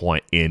some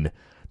point in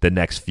the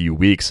next few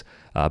weeks.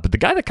 But the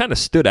guy that kind of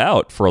stood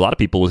out for a lot of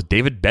people was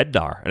David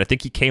Bednar. And I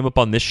think he came up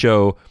on this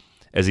show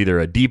as either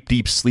a deep,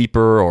 deep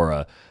sleeper or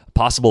a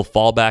possible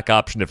fallback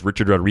option if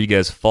Richard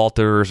Rodriguez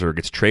falters or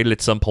gets traded at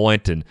some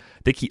point. And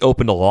I think he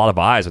opened a lot of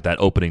eyes with that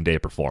opening day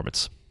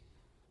performance.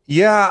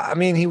 Yeah, I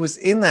mean, he was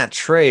in that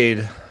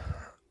trade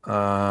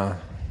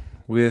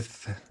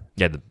with...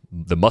 Yeah,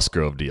 the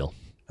Musgrove deal.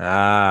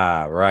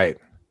 Ah, right.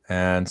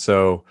 And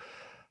so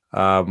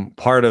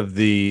part of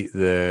the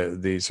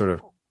sort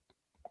of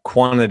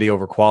quantity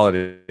over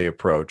quality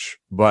approach,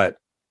 but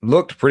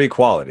looked pretty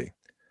quality.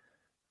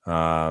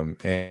 I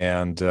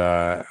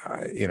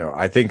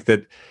think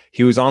that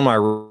he was on my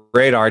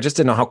radar. I just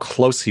didn't know how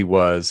close he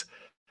was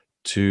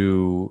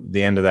to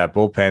the end of that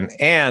bullpen.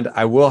 And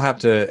I will have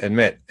to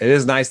admit, it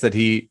is nice that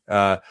he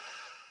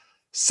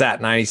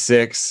sat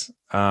 96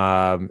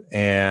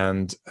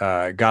 and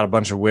got a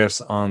bunch of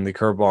whiffs on the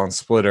curveball and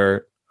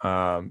splitter.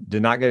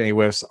 Did not get any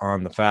whiffs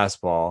on the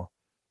fastball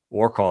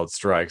or called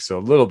strikes. So a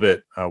little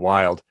bit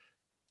wild.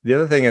 The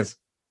other thing is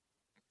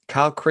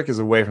Kyle Crick is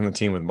away from the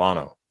team with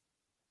mono.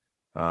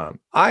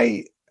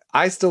 I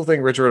still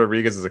think Richard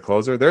Rodriguez is a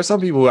closer. There are some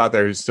people out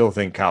there who still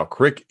think Kyle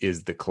Crick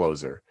is the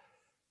closer.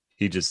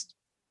 He just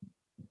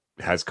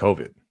has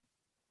COVID.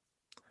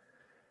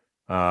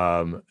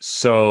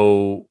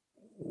 So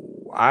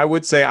I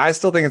would say I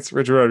still think it's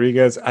Richard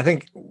Rodriguez. I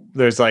think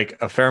there's like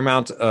a fair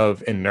amount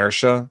of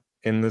inertia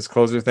in this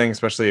closer thing,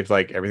 especially if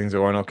like everything's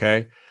going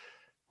okay,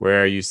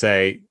 where you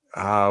say,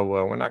 well,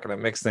 we're not going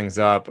to mix things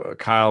up.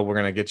 Kyle, we're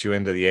going to get you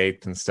into the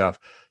 8th and stuff.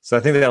 So I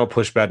think that'll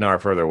push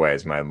Bednar further away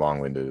is my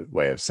long-winded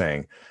way of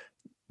saying.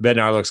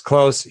 Bednar looks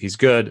close. He's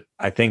good.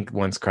 I think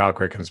once Kyle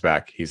Crick comes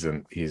back, he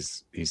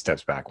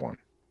steps back one.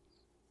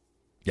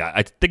 Yeah,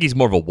 I think he's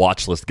more of a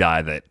watch list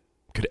guy that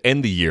could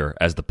end the year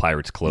as the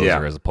Pirates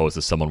closer as opposed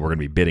to someone we're going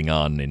to be bidding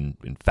on in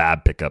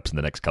fab pickups in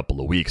the next couple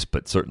of weeks,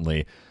 but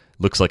certainly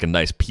looks like a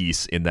nice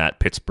piece in that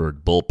Pittsburgh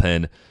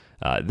bullpen.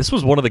 This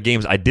was one of the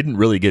games I didn't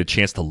really get a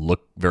chance to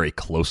look very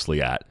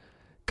closely at. A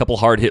couple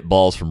hard hit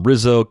balls from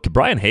Rizzo.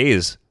 Brian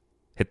Hayes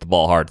hit the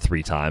ball hard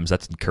 3 times.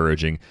 That's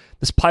encouraging.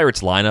 This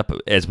Pirates lineup,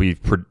 as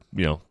we've kind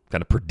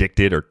of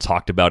predicted or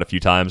talked about a few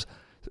times,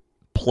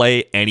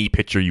 play any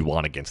pitcher you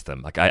want against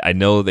them. Like I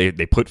know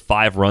they put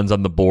 5 runs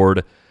on the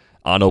board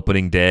on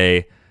opening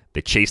day.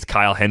 They chased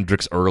Kyle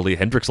Hendricks early.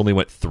 Hendricks only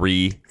went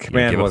 3.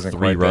 Command wasn't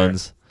 3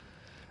 runs. There.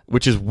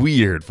 Which is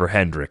weird for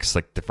Hendricks,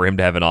 like for him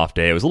to have an off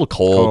day. It was a little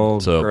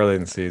cold so early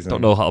in the season.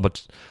 Don't know how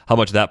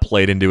much that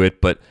played into it,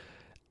 but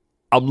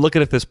I'm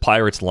looking at this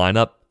Pirates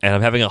lineup and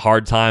I'm having a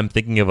hard time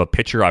thinking of a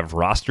pitcher I've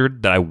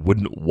rostered that I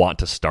wouldn't want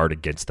to start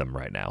against them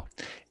right now.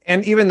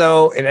 And even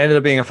though it ended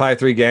up being a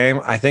 5-3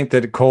 game, I think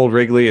that Cole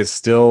Wrigley is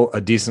still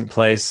a decent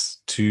place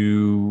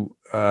to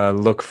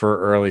look for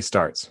early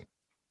starts.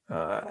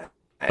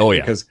 Oh,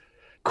 yeah. Because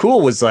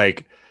Cool was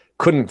like,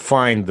 couldn't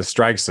find the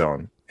strike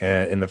zone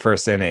in the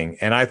first inning.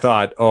 And I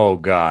thought, oh,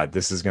 God,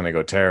 this is going to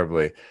go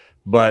terribly.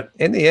 But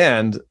in the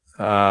end,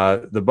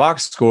 the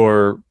box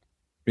score,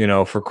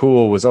 for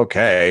Cool was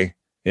okay.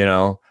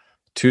 2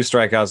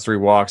 strikeouts, 3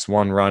 walks,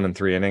 1 run in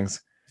 3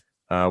 innings,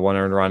 1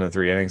 earned run in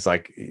 3 innings.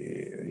 Like,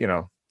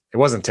 it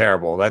wasn't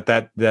terrible.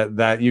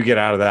 That you get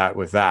out of that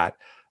with that.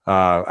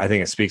 I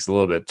think it speaks a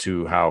little bit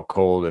to how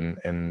cold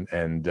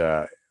and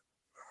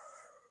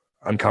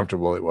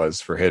uncomfortable it was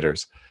for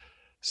hitters.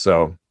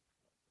 So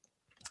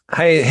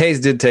Hayes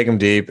did take him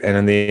deep, and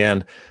in the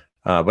end,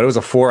 but it was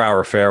a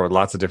 4-hour affair with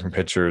lots of different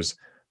pitchers.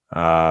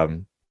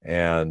 And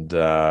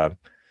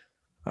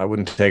I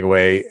wouldn't take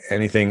away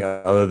anything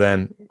other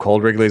than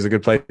Cold Wrigley is a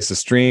good place to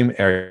stream.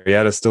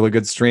 Arrieta is still a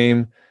good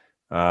stream.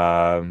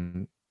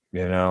 I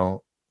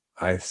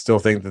still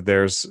think that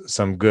there's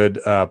some good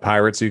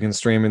Pirates you can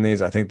stream in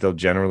these. I think they'll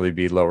generally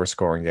be lower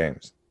scoring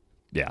games.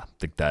 Yeah, I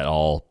think that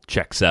all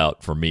checks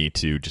out for me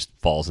too. Just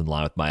falls in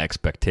line with my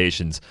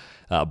expectations.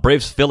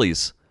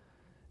 Braves-Phillies,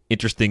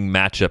 interesting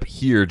matchup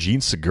here. Gene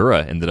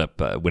Segura ended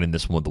up winning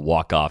this one with the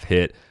walk-off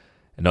hit.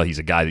 I know he's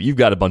a guy that you've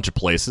got a bunch of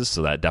places,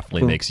 so that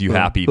definitely makes you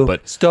happy.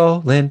 But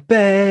stolen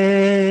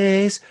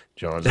base,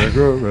 John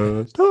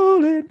Segura,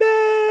 stolen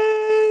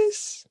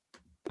base.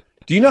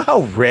 Do you know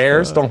how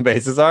rare stolen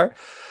bases are?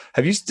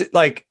 Have you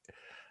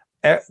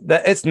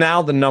it's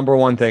now the number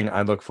one thing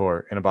I look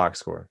for in a box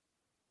score.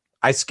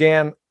 I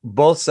scan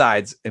both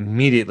sides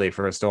immediately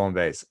for a stolen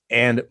base,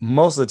 and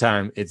most of the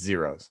time it's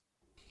zeros.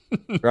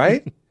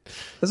 Right?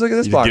 Let's look at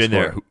this box get in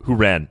score. there. Who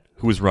ran?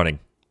 Who was running?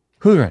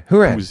 Who ran? Who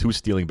was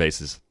stealing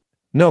bases?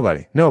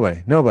 Nobody.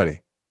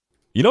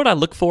 You know what I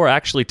look for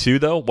actually too,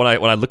 though? When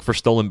I look for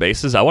stolen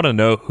bases, I want to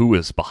know who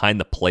was behind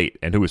the plate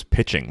and who was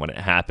pitching when it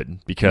happened,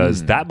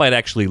 because that might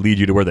actually lead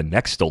you to where the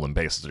next stolen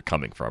bases are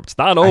coming from. It's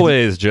not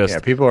always just... Yeah,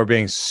 people are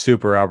being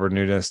super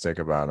opportunistic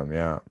about them,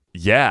 yeah.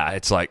 Yeah,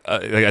 it's like,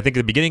 I think at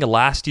the beginning of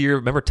last year,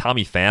 remember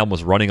Tommy Pham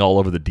was running all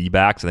over the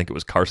D-backs? I think it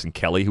was Carson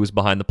Kelly who was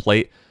behind the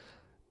plate.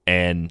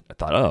 And I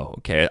thought, oh,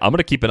 okay, I'm going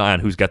to keep an eye on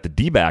who's got the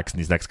D-backs in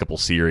these next couple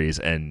series.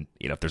 And,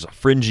 if there's a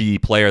fringy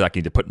player that I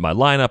can either put in my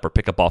lineup or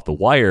pick up off the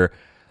wire,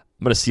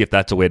 I'm going to see if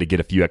that's a way to get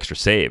a few extra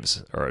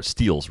saves, or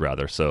steals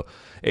rather. So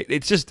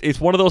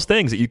it's one of those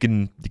things that you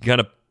can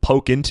kind of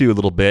poke into a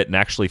little bit and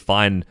actually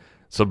find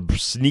some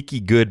sneaky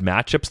good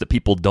matchups that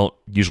people don't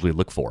usually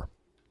look for.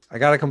 I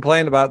got to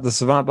complain about the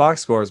Savant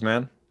box scores,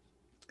 man.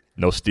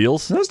 No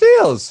steals? No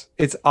steals.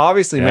 It's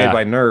obviously made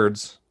by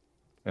nerds,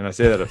 and I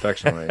say that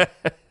affectionately.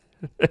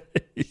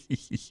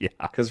 Yeah,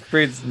 because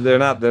Fried's they're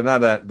not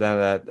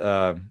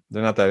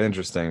that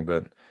interesting.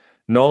 But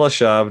Nola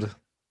shoved,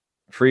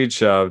 Fried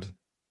shoved,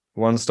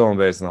 1 stolen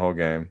base in the whole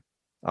game.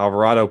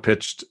 Alvarado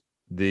pitched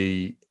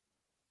the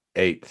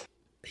 8th.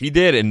 He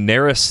did, and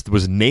Neris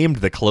was named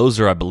the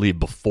closer, I believe,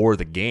 before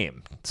the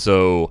game.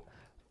 So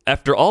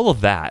after all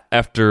of that,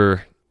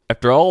 after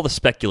all the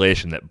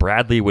speculation that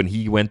Bradley, when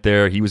he went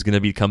there, he was going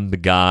to become the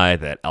guy,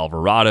 that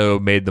Alvarado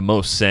made the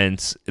most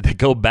sense, they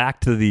go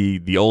back to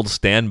the old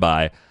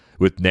standby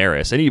with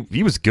Neris, and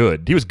he was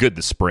good. He was good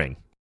this spring.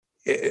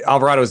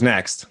 Alvarado's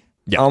next.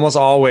 Yeah. Almost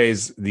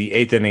always the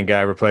 8th inning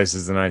guy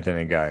replaces the 9th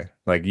inning guy.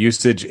 Like,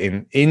 usage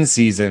in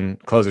season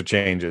closer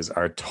changes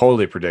are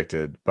totally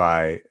predicted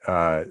by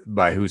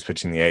who's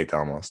pitching the 8th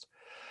almost.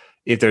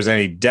 If there's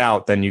any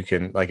doubt, then you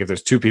can, like, if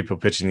there's 2 people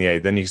pitching the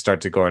 8th, then you start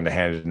to go into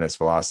handedness,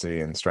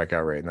 velocity, and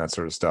strikeout rate and that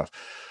sort of stuff.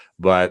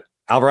 But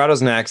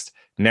Alvarado's next.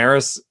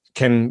 Neris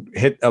can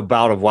hit a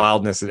bout of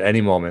wildness at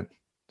any moment.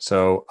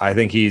 So I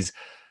think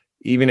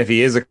even if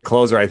he is a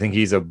closer, I think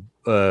he's a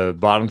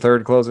bottom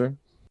third closer.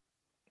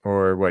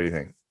 Or what do you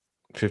think?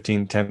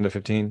 10 to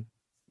 15?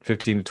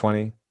 15 to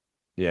 20?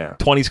 Yeah.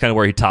 20 is kind of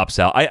where he tops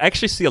out. I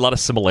actually see a lot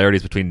of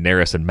similarities between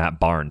Neris and Matt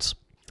Barnes.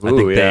 I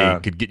think they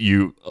could get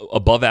you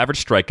above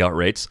average strikeout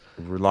rates.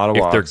 A lot of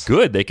walks. If they're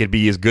good, they could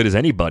be as good as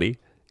anybody.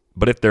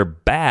 But if they're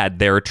bad,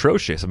 they're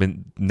atrocious. I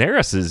mean,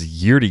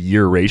 Neris's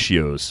year-to-year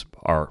ratios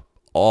are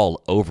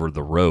all over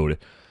the road.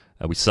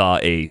 We saw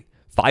a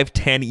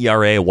 5.10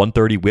 ERA, a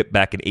 130 whip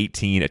back in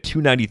 18, a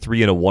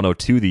 293 and a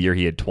 102 the year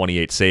he had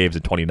 28 saves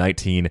in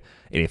 2019,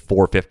 and a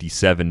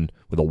 457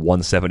 with a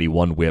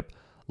 171 whip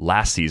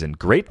last season.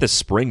 Great this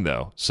spring,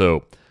 though.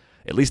 So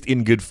at least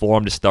in good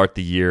form to start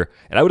the year.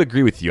 And I would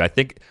agree with you. I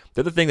think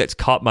the other thing that's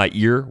caught my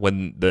ear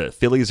when the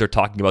Phillies are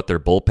talking about their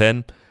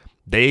bullpen,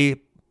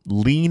 they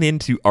lean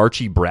into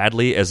Archie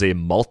Bradley as a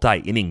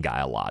multi-inning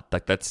guy a lot.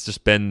 Like, that's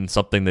just been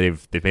something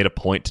they've made a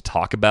point to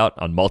talk about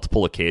on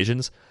multiple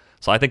occasions.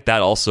 So I think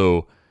that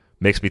also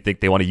makes me think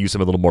they want to use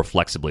him a little more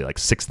flexibly, like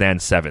 6th and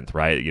 7th,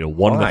 right?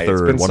 1 and a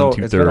third, 1 and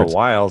 2 It's thirds. been a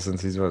while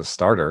since he's been a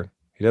starter.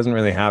 He doesn't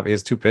really have. He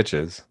has 2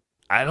 pitches.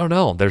 I don't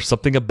know. There's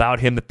something about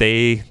him that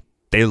they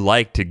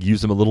like to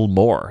use him a little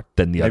more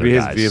than the other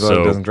guys. Maybe his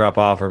velo doesn't drop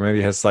off, or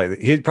maybe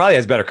he probably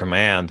has better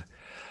command.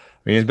 I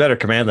mean, he has better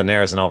command than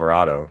Neris and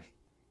Alvarado.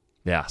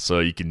 Yeah, so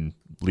you can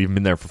leave him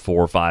in there for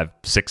 4, 5,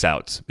 6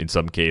 outs in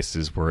some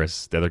cases,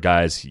 whereas the other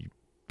guys, you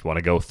want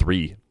to go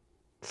 3.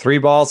 3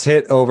 balls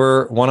hit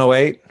over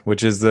 108,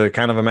 which is the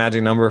kind of a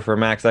magic number for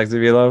max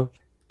exit velo.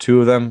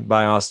 2 of them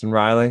by Austin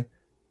Riley.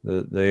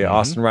 The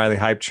Austin Riley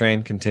hype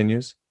train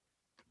continues.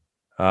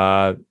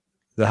 They'll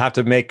have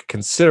to make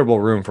considerable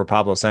room for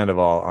Pablo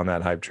Sandoval on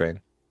that hype train.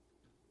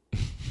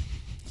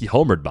 He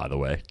homered, by the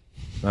way.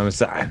 I'm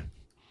saying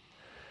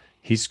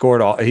he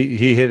scored all.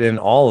 He hit in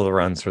all of the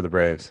runs for the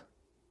Braves.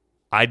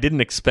 I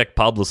didn't expect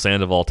Pablo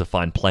Sandoval to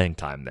find playing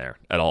time there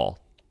at all.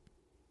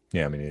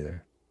 Yeah, me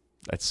neither.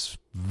 That's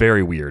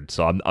very weird.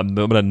 So I'm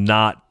going to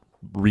not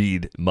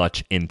read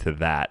much into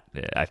that.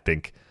 I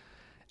think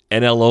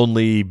NL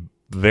only,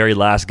 very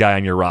last guy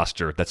on your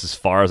roster. That's as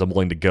far as I'm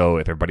willing to go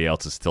if everybody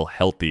else is still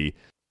healthy.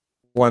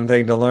 One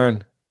thing to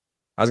learn.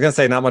 I was going to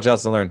say not much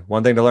else to learn.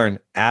 One thing to learn.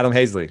 Adam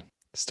Hazley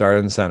started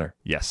in center.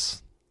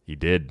 Yes, he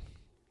did.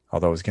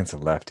 Although it was against a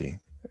lefty.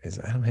 Is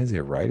Adam Hazley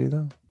a righty,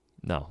 though?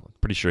 No, I'm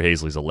pretty sure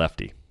Hazley's a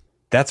lefty.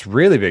 That's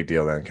really big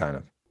deal then, kind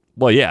of.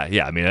 Well, yeah.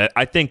 I mean,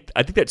 I think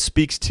that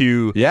speaks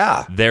to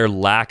their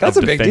lack That's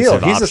of a big defensive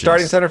deal. He's options. a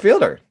starting center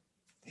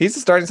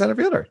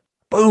fielder.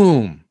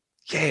 Boom.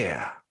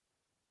 Yeah.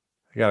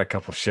 I got a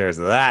couple shares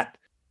of that.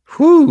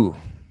 Whew.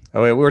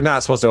 Oh, wait, we're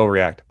not supposed to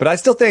overreact. But I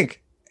still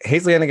think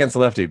Hazley in against the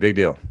lefty, big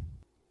deal.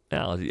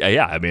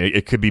 Yeah, I mean,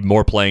 it could be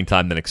more playing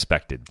time than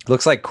expected.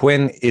 Looks like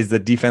Quinn is the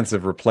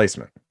defensive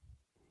replacement.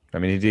 I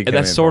mean, he did. And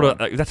that's sort of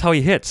that's how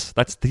he hits.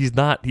 He's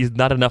not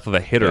enough of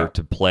a hitter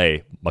to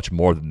play much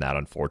more than that.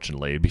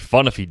 Unfortunately, it'd be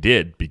fun if he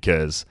did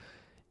because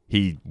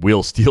he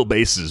will steal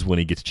bases when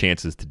he gets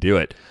chances to do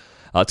it.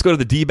 Let's go to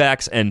the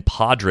D-backs and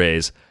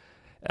Padres.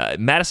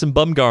 Madison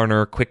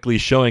Bumgarner quickly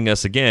showing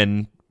us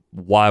again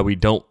why we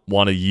don't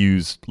want to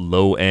use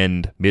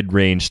low-end,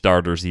 mid-range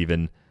starters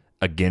even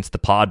against the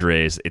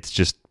Padres. It's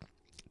just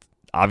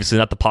obviously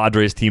not the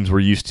Padres teams we're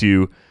used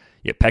to.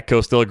 Yeah,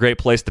 Petco's still a great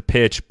place to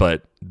pitch,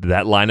 but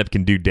that lineup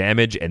can do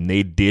damage, and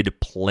they did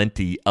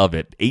plenty of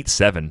it.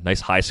 8-7, nice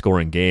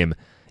high-scoring game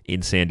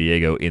in San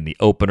Diego in the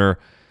opener.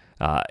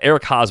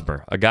 Eric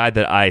Hosmer, a guy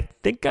that I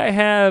think I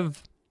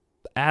have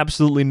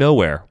absolutely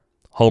nowhere.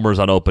 Homers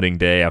on opening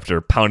day after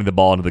pounding the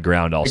ball into the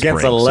ground all against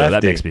spring. a lefty. So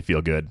that makes me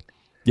feel good.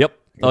 Yep.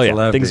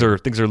 Against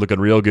Things are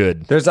looking real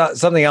good. There's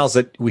something else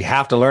that we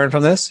have to learn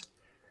from this.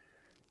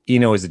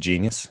 Eno is a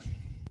genius.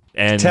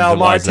 And Tell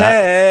Marte.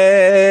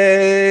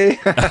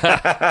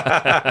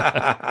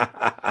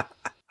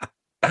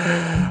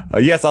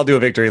 Yes, I'll do a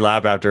victory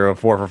lap after a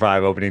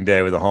 4-for-5 opening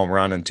day with a home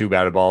run and 2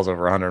 batted balls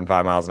over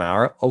 105 miles an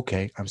hour.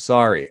 Okay, I'm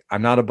sorry.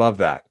 I'm not above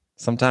that.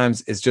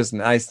 Sometimes it's just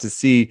nice to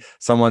see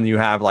someone you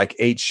have like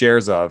 8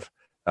 shares of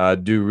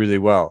do really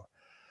well.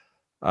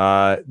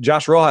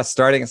 Josh Rojas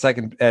starting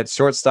at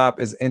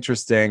shortstop is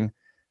interesting.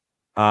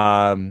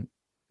 Do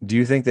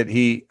you think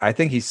that I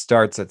think he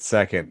starts at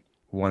second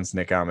once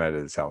Nick Ahmed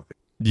is healthy?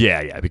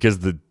 Yeah, because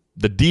the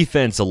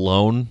defense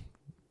alone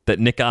that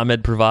Nick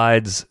Ahmed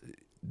provides,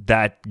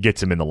 that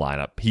gets him in the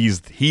lineup.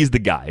 He's the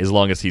guy as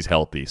long as he's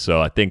healthy.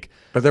 So I think.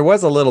 But there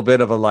was a little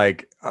bit of a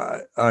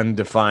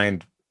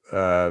undefined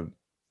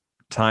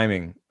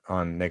timing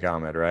on Nick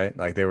Ahmed, right?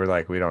 Like they were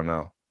like, we don't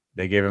know.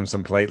 They gave him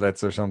some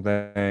platelets or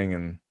something,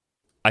 and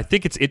I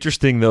think it's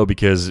interesting though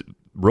because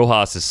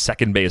Rojas is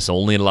second base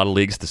only in a lot of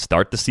leagues to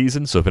start the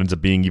season. So if it ends up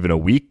being even a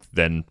week,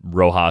 then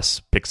Rojas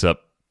picks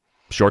up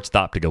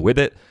shortstop to go with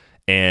it.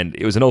 And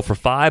it was an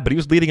 0-for-5, but he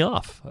was leading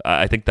off.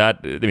 I think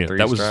that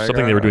that was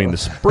something they were doing in the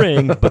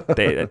spring, but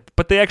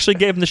they actually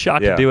gave him the shot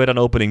to do it on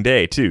opening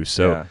day too.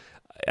 So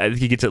I think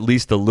he gets at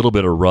least a little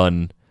bit of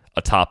run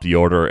atop the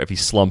order. If he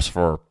slumps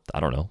for, I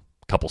don't know,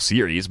 a couple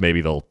series,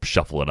 maybe they'll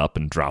shuffle it up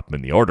and drop him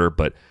in the order.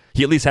 But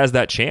he at least has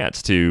that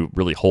chance to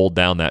really hold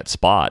down that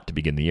spot to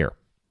begin the year.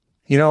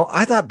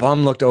 I thought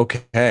Bum looked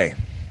okay.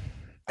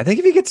 I think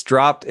if he gets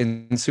dropped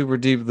in super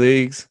deep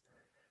leagues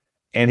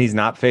and he's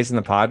not facing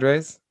the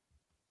Padres,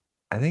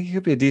 I think he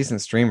could be a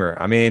decent streamer.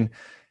 I mean,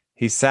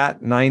 he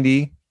sat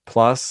 90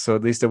 plus, so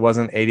at least it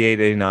wasn't 88,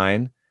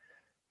 89.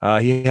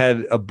 He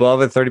had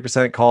above a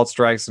 30% called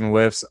strikes and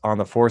whiffs on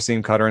the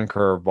 4-seam cutter and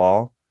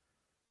curveball.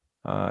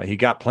 He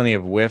got plenty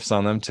of whiffs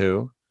on them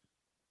too.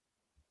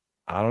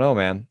 I don't know,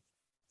 man.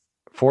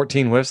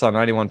 14 whiffs on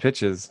 91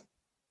 pitches.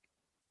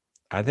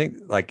 I think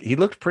he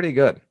looked pretty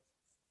good.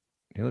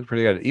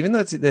 Even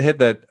though the hit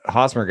that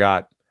Hosmer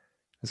got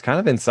was kind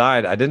of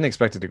inside. I didn't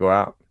expect it to go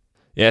out.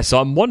 Yeah, so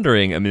I'm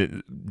wondering, I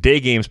mean,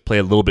 day games play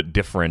a little bit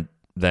different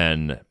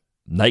than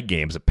night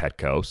games at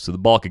Petco, so the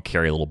ball could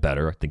carry a little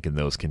better, I think, in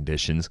those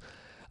conditions.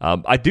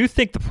 I do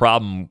think the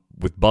problem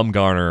with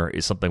Bumgarner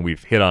is something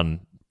we've hit on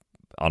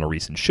a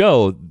recent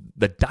show.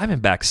 The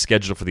Diamondbacks'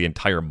 schedule for the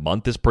entire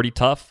month is pretty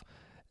tough.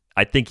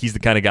 I think he's the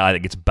kind of guy that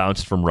gets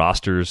bounced from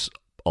rosters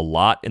a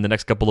lot in the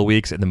next couple of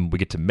weeks, and then we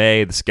get to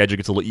May, the schedule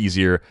gets a little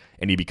easier,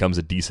 and he becomes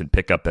a decent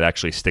pickup that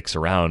actually sticks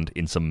around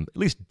in some at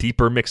least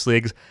deeper mixed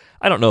leagues.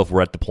 I don't know if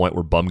we're at the point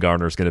where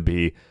Bumgarner is going to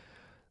be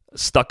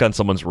stuck on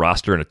someone's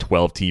roster in a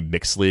 12-team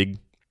mixed league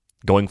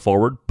going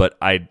forward, but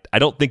I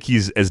don't think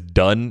he's as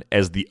done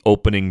as the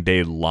opening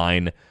day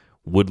line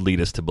would lead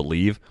us to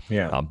believe.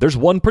 Yeah. There's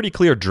one pretty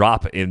clear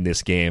drop in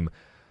this game.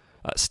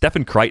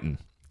 Stephen Crichton.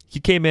 he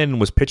came in and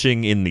was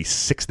pitching in the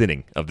 6th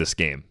inning of this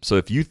game. So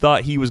if you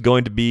thought he was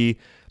going to be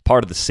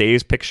part of the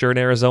saves picture in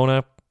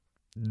Arizona,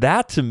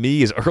 that to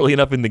me is early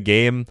enough in the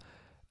game.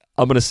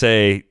 I'm going to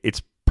say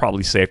it's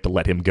probably safe to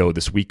let him go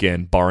this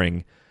weekend,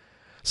 barring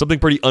something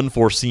pretty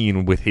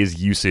unforeseen with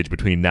his usage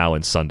between now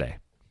and Sunday.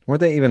 Weren't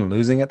they even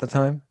losing at the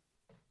time?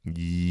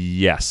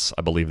 Yes,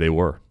 I believe they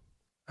were.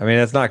 I mean,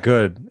 it's not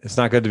good. It's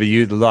not good to be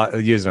used in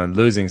a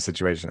losing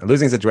situation. A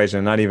losing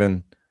situation, not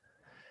even.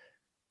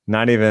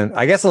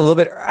 I guess a little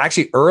bit.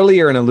 Actually,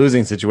 earlier in a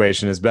losing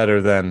situation is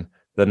better than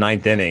the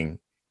 9th inning.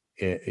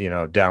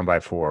 Down by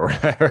 4 or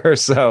whatever.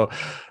 So,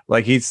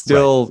 like, he's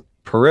still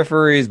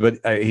peripheries, but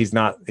he's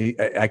not.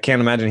 I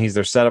can't imagine he's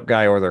their setup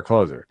guy or their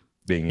closer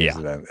being used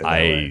in that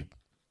way.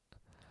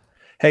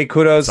 Hey,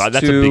 kudos to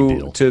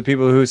the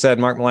people who said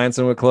Mark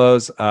Melancon would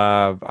close.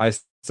 I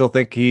still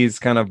think he's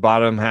kind of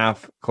bottom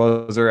half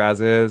closer as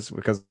is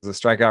because of the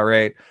strikeout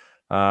rate.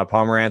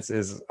 Pomerantz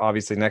is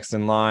obviously next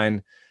in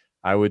line.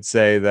 I would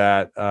say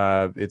that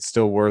it's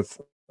still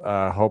worth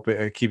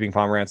keeping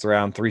Pomerantz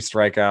around 3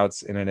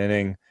 strikeouts in an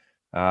inning.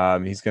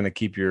 He's going to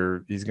keep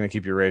your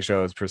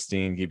ratios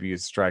pristine, keep you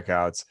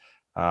strikeouts,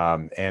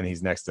 and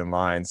he's next in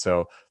line.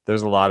 So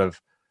there's a lot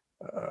of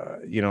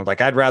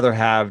I'd rather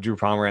have Drew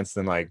Pomerantz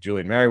than like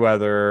Julian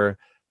Merriweather.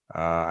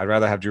 I'd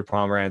rather have Drew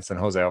Pomerantz than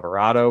Jose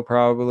Alvarado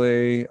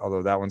probably,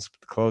 although that one's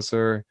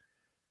closer.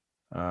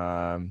 Do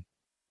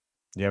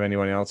you have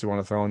anyone else you want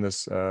to throw in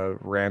this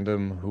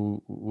random?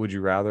 Who would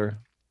you rather?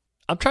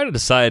 I'm trying to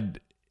decide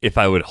if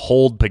I would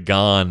hold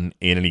Pagan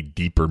in any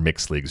deeper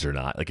mixed leagues or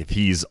not. Like if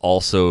he's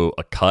also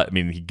a cut. I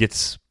mean, he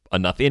gets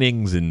enough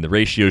innings and the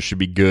ratios should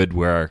be good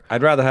where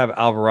I'd rather have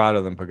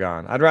Alvarado than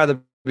Pagan. I'd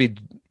rather be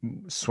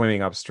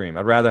swimming upstream.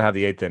 I'd rather have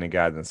the 8th inning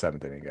guy than the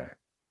 7th inning guy.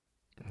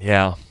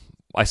 Yeah,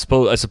 I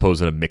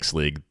suppose in a mixed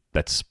league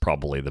that's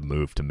probably the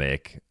move to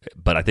make.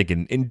 But I think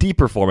in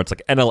deeper formats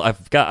like NL,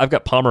 I've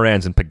got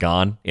Pomeranz and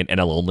Pagan in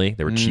NL only.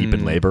 They were cheap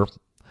in labor.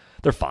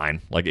 They're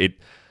fine. Like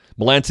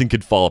Melancon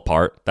could fall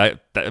apart. I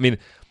mean,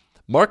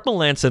 Mark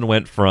Melancon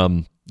went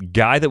from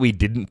guy that we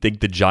didn't think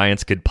the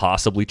Giants could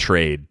possibly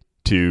trade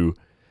to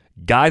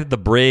guy that the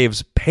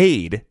Braves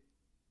paid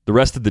the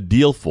rest of the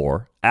deal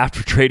for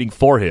after trading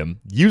for him,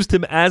 used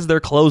him as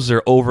their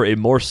closer over a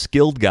more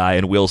skilled guy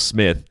in Will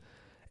Smith,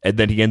 and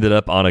then he ended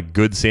up on a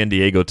good San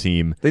Diego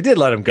team. They did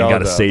let him go,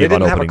 got a though. save They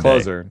didn't on have a opening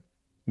closer day.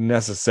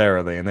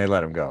 necessarily, and they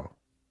let him go.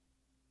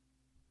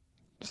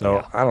 So,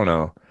 Yeah. I don't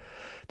know.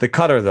 The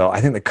cutter, though,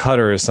 I think the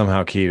cutter is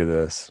somehow key to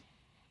this.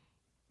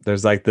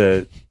 There's like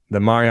the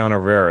Mariano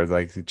Rivera,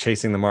 like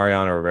chasing the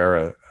Mariano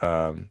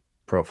Rivera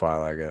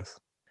profile, I guess.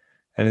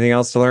 Anything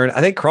else to learn?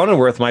 I think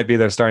Cronenworth might be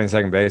their starting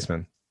second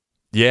baseman.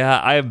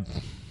 Yeah,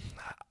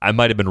 I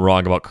might have been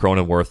wrong about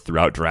Cronenworth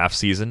throughout draft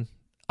season.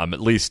 I'm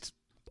at least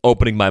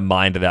opening my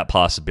mind to that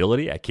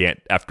possibility. I can't,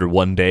 after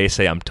one day,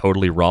 say I'm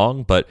totally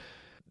wrong, but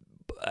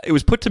it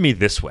was put to me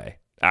this way,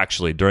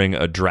 actually, during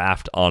a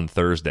draft on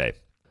Thursday.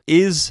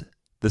 Is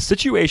the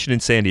situation in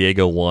San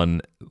Diego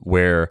one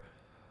where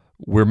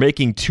we're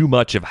making too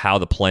much of how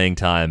the playing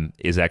time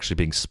is actually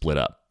being split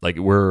up? Like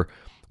we're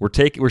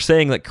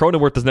saying that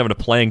Cronenworth doesn't have enough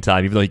playing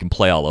time, even though he can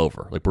play all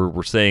over. Like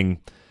we're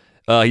saying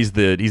he's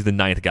the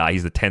 9th guy,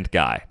 he's the 10th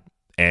guy,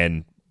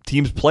 and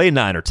teams play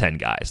 9 or 10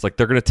 guys. Like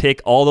they're going to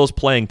take all those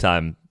playing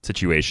time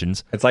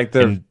situations. It's like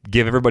and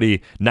give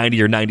everybody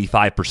 90 or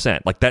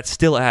 95%. Like that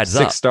still adds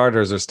up. 6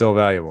 starters are still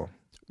valuable.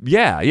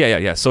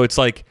 Yeah. So it's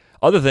like,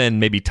 other than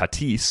maybe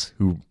Tatis,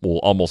 who will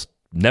almost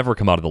never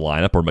come out of the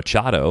lineup, or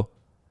Machado,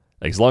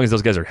 like as long as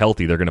those guys are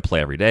healthy, they're going to play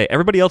every day.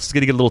 Everybody else is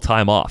going to get a little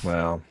time off.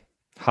 Well,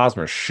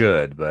 Hosmer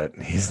should, but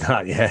he's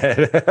not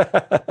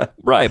yet.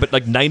 Right, but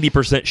like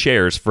 90%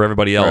 shares for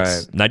everybody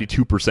else, Right.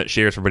 92%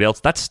 shares for everybody else.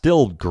 That's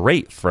still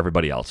great for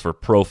everybody else, for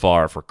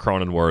Profar, for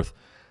Cronenworth.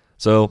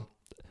 So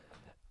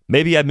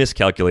maybe I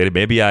miscalculated.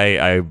 Maybe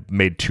I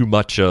made too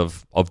much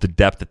of the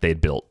depth that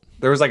they'd built.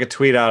 There was like a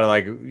tweet out of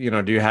like,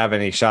 do you have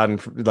any do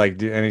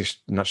you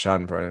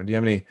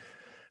have any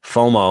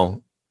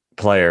FOMO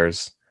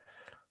players?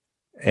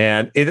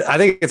 And I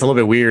think it's a little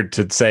bit weird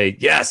to say,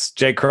 yes,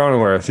 Jake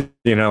Cronenworth,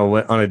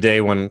 on a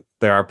day when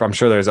I'm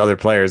sure there's other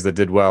players that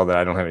did well that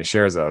I don't have any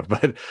shares of.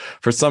 But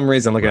for some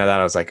reason, looking at that,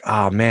 I was like,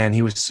 oh man,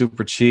 he was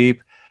super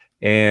cheap.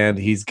 And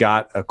he's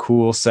got a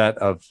cool set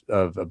of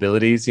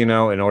abilities, in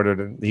order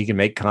to, he can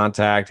make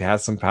contact,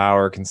 has some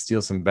power, can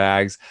steal some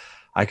bags.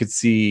 I could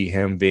see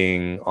him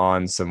being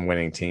on some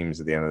winning teams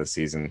at the end of the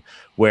season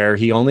where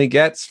he only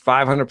gets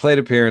 500 plate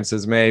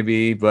appearances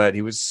maybe, but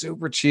he was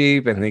super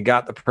cheap and they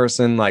got the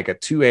person like a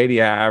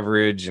 280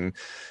 average and,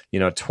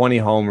 20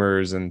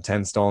 homers and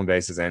 10 stolen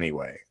bases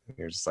anyway.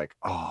 You're just like,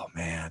 oh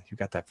man, you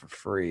got that for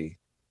free.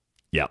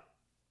 Yeah.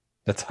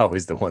 That's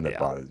always the one that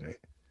bothers me.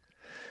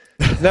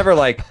 It's never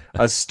like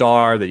a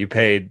star that you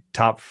paid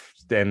top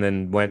and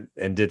then went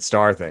and did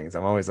star things.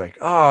 I'm always like,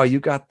 oh, you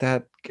got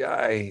that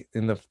guy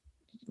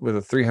with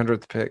a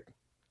 300th pick.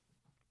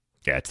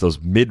 Yeah, it's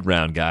those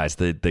mid-round guys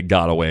that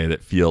got away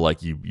that feel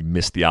like you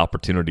missed the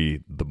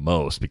opportunity the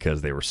most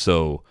because they were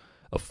so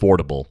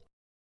affordable.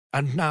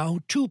 And now,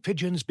 two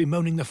pigeons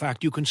bemoaning the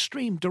fact you can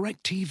stream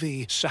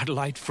DirecTV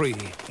satellite-free.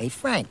 Hey,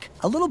 Frank,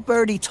 a little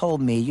birdie told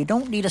me you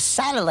don't need a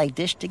satellite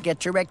dish to get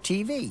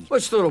DirecTV.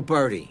 What's little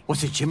birdie?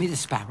 Was it Jimmy the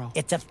Sparrow?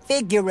 It's a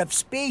figure of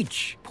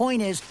speech.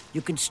 Point is,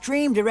 you can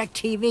stream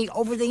DirecTV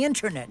over the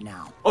internet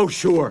now. Oh,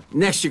 sure.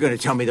 Next you're going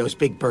to tell me those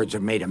big birds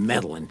are made of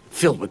metal and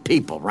filled with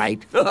people,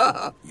 right?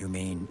 You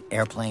mean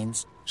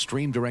airplanes?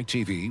 Stream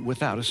DirecTV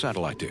without a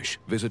satellite dish.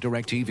 Visit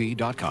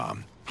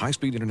DirecTV.com.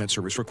 High-speed internet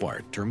service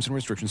required. Terms and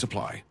restrictions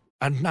apply.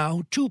 And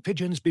now, two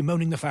pigeons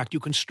bemoaning the fact you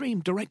can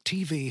stream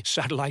DirecTV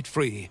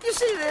satellite-free. You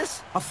see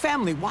this? A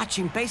family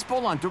watching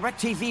baseball on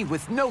DirecTV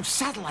with no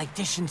satellite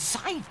dish in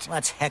sight.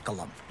 Let's heckle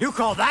them. You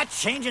call that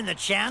changing the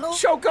channel?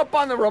 Choke up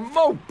on the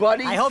remote,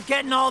 buddy. I hope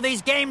getting all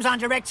these games on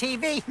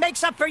DirecTV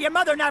makes up for your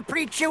mother not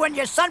pre-chewing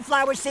your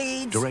sunflower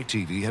seeds.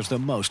 DirecTV has the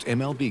most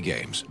MLB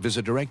games.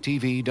 Visit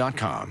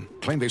DirecTV.com.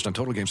 Claim based on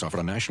total games offered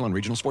on national and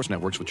regional sports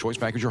networks with choice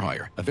package or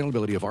higher.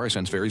 Availability of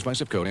RSNs varies by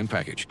zip code and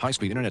package.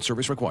 High-speed internet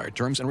service required.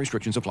 Terms and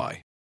restrictions apply.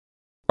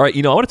 All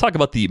right, I want to talk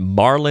about the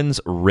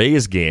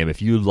Marlins-Rays game.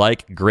 If you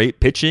like great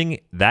pitching,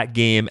 that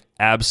game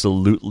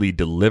absolutely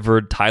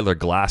delivered. Tyler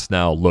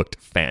Glasnow looked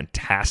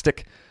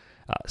fantastic.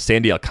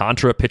 Sandy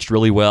Alcantara pitched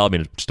really well. I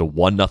mean, just a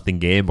 1-0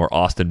 game where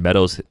Austin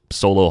Meadows'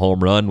 solo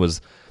home run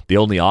was the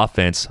only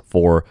offense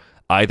for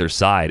either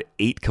side.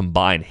 8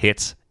 combined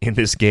hits in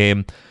this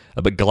game.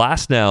 But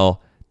Glasnow,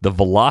 the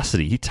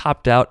velocity, he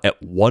topped out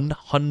at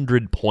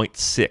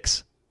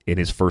 100.6 in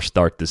his first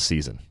start this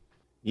season.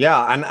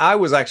 Yeah, and I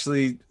was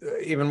actually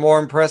even more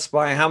impressed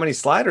by how many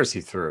sliders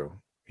he threw.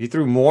 He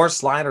threw more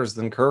sliders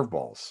than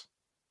curveballs.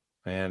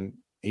 And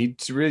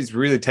he's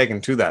really taken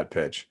to that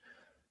pitch.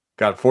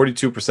 Got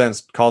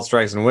 42% called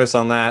strikes and whiffs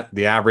on that.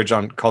 The average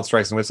on called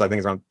strikes and whiffs, I think,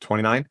 is around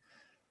 29.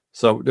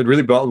 So did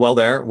really well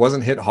there.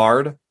 Wasn't hit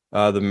hard.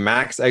 The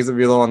max exit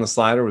velo on the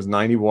slider was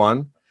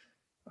 91.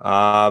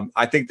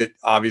 I think that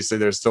obviously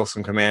there's still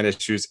some command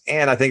issues,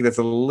 and I think that's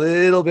a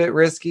little bit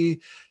risky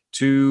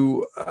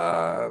to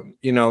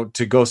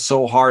to go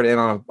so hard in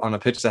on a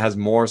pitch that has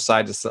more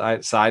side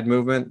to side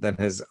movement than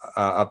his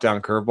up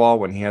down curveball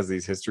when he has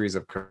these histories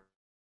of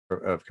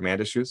command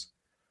issues.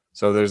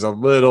 So there's a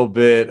little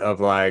bit of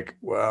like,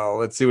 well,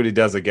 let's see what he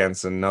does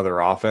against another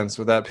offense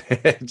with that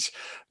pitch.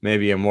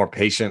 Maybe a more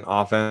patient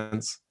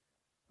offense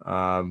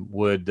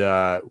would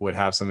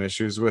have some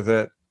issues with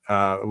it.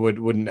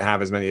 Wouldn't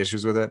have as many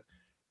issues with it.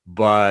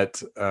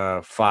 But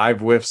 5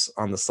 whiffs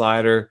on the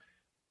slider,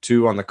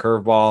 2 on the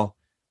curveball,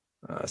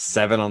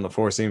 7 on the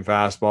 4-seam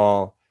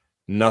fastball.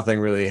 Nothing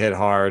really hit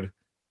hard.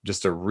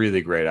 Just a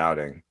really great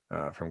outing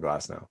from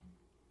Glasnow.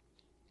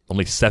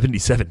 Only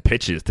 77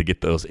 pitches to get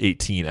those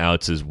 18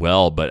 outs as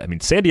well. But, I mean,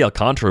 Sandy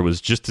Alcantara was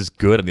just as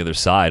good on the other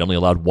side. Only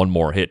allowed 1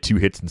 more hit, 2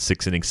 hits in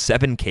 6 innings,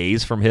 7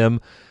 Ks from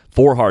him,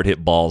 4 hard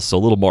hit balls, so a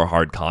little more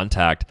hard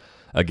contact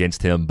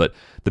against him. But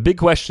the big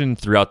question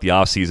throughout the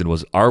offseason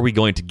was, are we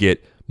going to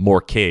get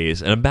more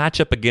Ks? And a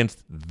matchup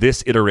against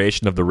this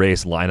iteration of the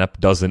Rays lineup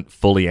doesn't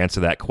fully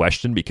answer that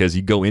question, because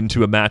you go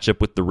into a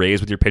matchup with the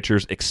Rays with your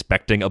pitchers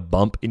expecting a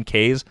bump in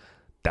Ks.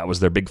 That was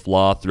their big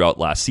flaw throughout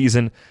last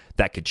season.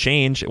 That could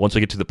change once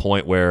we get to the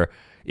point where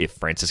if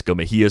Francisco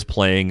Mejia is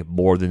playing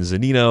more than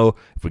Zunino,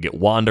 if we get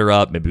Wander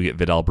up, maybe we get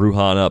Vidal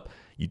Brujan up,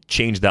 you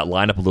change that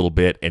lineup a little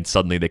bit, and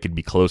suddenly they could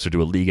be closer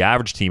to a league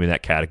average team in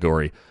that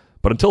category.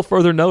 But until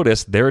further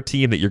notice, they're a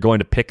team that you're going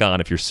to pick on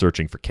if you're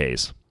searching for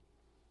Ks.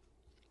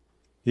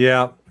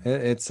 Yeah,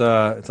 it's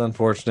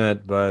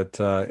unfortunate, but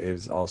it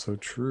is also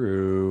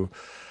true.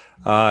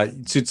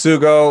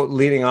 Tsutsugo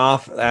leading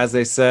off, as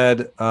they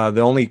said.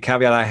 The only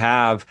caveat I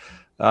have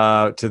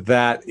to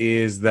that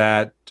is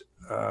that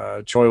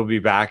Choi will be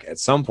back at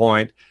some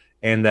point,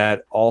 and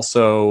that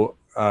also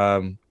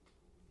probably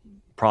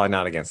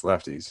not against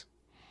lefties.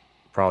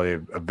 Probably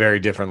a very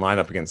different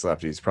lineup against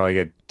lefties. Probably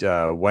get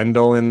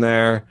Wendell in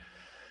there.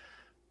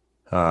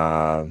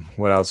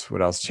 What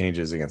else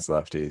changes against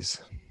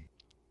lefties?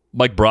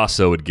 Mike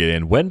Brasso would get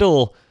in.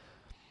 Wendell,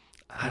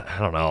 I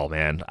don't know,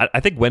 man. I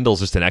think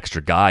Wendell's just an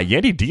extra guy.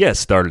 Yandy Diaz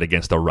started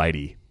against a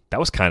righty. That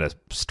was kind of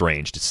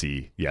strange to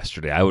see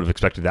yesterday. I would have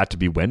expected that to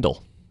be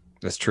Wendell.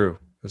 That's true.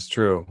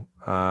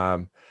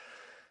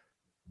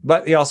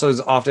 But he also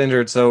is oft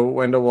injured, so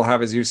Wendell will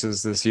have his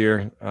uses this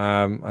year.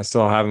 I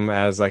still have him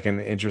as like an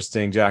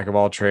interesting jack of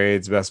all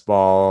trades, best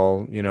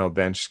ball,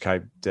 bench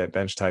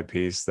type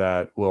piece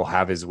that will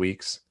have his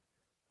weeks,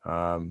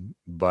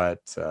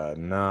 but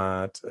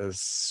not a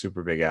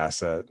super big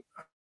asset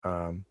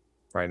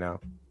right now.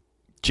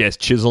 Jazz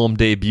Chisholm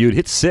debuted,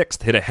 hit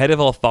 6th, hit ahead of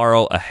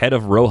Alfaro, ahead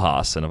of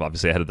Rojas, and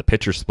obviously ahead of the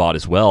pitcher spot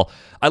as well.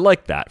 I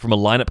like that from a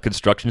lineup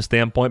construction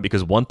standpoint,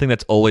 because one thing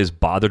that's always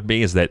bothered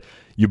me is that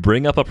you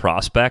bring up a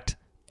prospect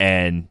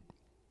and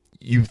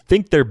you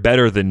think they're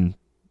better than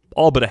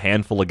all but a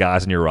handful of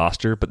guys on your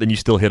roster, but then you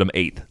still hit them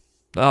 8th.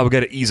 Oh, we got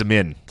to ease them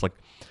in. It's like,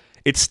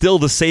 it's still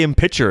the same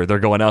pitcher they're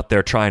going out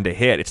there trying to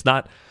hit. It's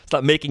not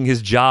making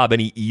his job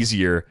any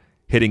easier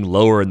hitting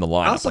lower in the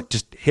lineup.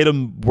 Just hit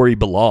him where he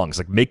belongs.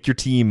 Like, make your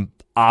team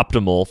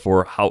optimal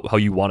for how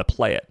you want to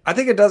play it. I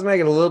think it does make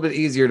it a little bit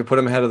easier to put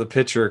him ahead of the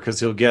pitcher because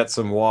he'll get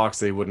some walks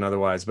that he wouldn't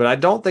otherwise. But I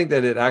don't think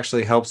that it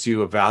actually helps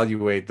you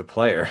evaluate the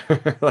player.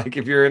 Like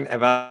if you're in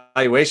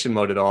evaluation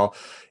mode at all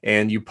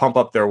and you pump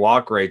up their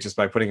walk rate just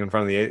by putting in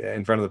front of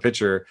the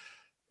pitcher,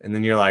 and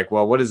then you're like,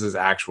 well, what is his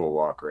actual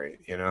walk rate?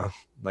 You know,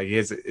 like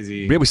is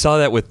he? Yeah, we saw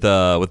that with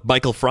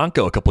Michael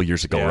Franco a couple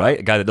years ago, right?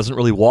 A guy that doesn't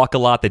really walk a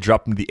lot. They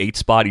dropped him to the 8th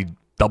spot. He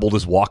doubled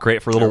his walk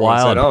rate for a little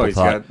while. Said, oh, he's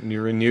got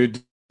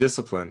renewed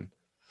discipline.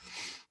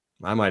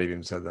 I might have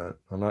even said that.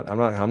 I'm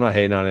not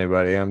hating on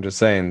anybody. I'm just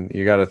saying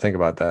you got to think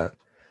about that.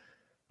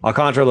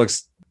 Alcantara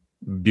looks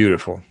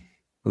beautiful.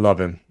 Love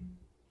him.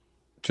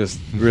 Just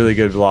really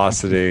good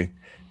velocity.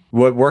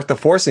 What worked the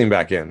four seam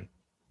back in,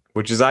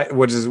 which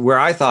is where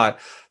I thought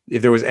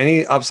if there was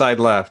any upside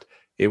left,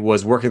 it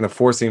was working the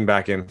four seam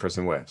back in for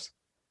some whiffs,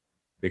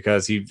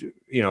 because he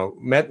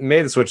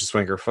made the switch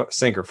to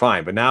sinker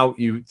fine, but now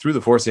you threw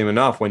the four seam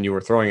enough when you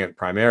were throwing it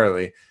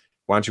primarily.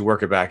 Why don't you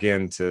work it back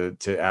in to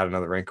add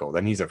another wrinkle?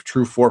 Then he's a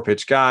true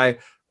 4-pitch guy,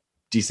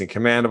 decent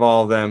command of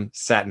all of them,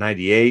 sat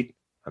 98.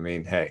 I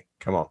mean, hey,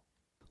 come on.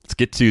 Let's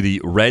get to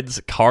the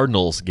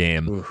Reds-Cardinals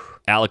game. Oof.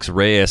 Alex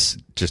Reyes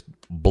just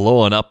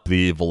blowing up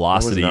the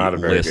velocity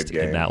list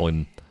in that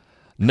one.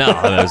 No,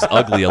 that was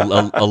ugly.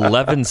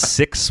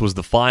 11-6 was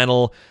the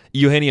final.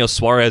 Eugenio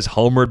Suarez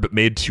homered but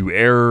made 2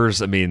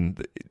 errors. I mean,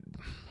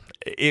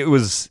 it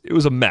was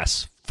a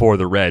mess for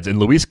the Reds. And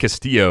Luis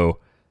Castillo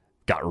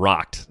got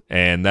rocked,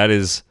 and that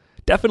is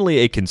definitely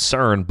a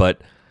concern.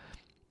 But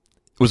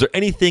was there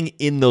anything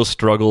in those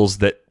struggles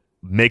that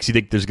makes you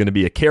think there's going to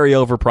be a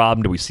carryover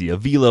problem? Do we see a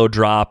velo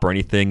drop or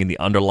anything in the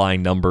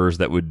underlying numbers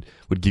that would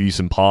give you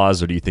some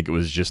pause, or do you think it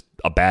was just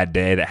a bad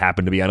day that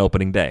happened to be on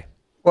opening day?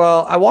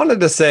 Well, I wanted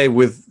to say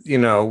with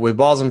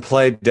balls in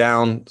play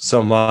down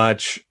so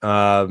much,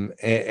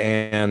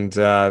 and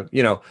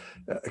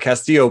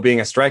Castillo being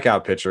a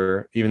strikeout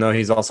pitcher, even though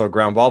he's also a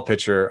ground ball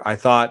pitcher, I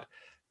thought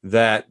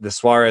that the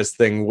Suarez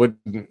thing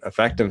wouldn't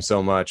affect him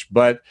so much.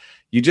 But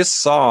you just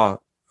saw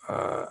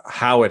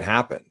how it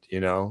happened.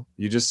 You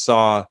just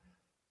saw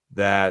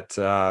that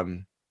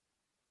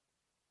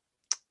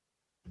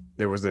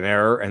there was an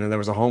error and then there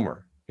was a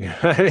homer. You know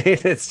what I mean?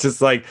 It's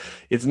just like,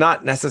 it's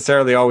not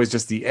necessarily always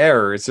just the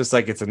error. It's just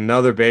like it's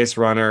another base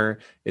runner,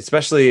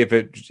 especially if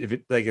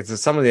it like it's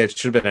somebody that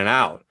should have been an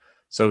out.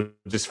 So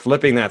just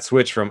flipping that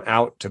switch from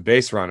out to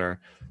base runner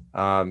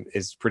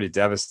is pretty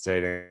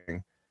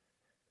devastating.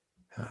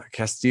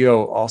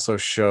 Castillo also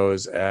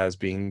shows as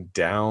being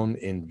down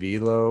in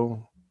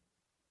velo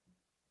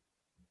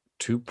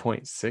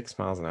 2.6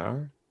 miles an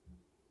hour.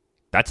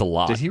 That's a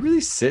lot. Did he really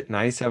sit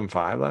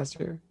 97.5 last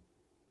year?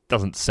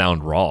 Doesn't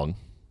sound wrong.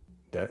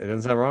 It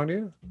doesn't sound wrong to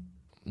you?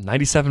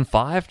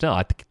 97.5? No,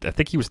 I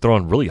think he was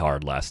throwing really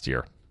hard last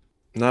year.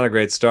 Not a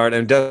great start,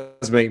 and it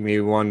does make me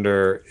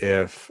wonder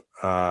if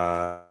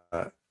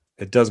about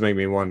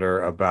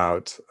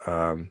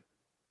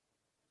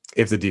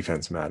if the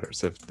defense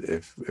matters.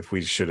 If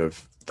we should have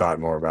thought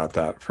more about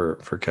that for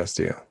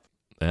Castillo.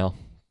 Well,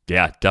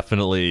 yeah,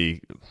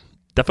 definitely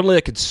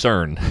a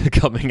concern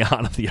coming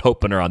out of the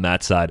opener on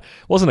that side.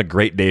 Wasn't a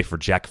great day for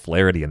Jack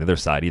Flaherty on the other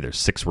side either.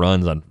 6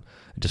 runs on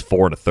just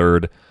 4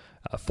 1/3.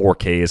 4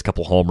 Ks, a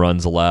couple home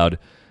runs allowed.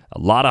 A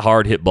lot of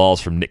hard hit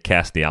balls from Nick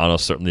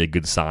Castellanos. Certainly a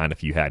good sign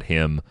if you had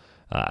him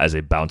as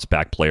a bounce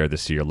back player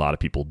this year. A lot of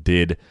people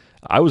did.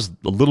 I was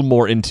a little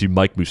more into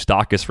Mike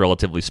Moustakas,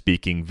 relatively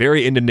speaking.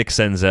 Very into Nick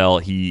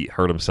Senzel. He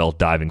hurt himself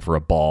diving for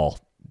a ball.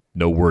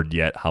 No word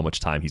yet how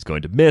much time he's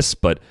going to miss,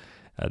 but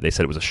they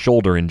said it was a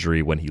shoulder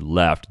injury when he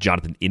left.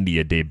 Jonathan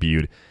India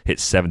debuted, hit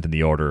 7th in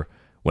the order,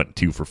 went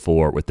 2 for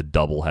 4 with the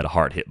double, had a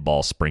hard hit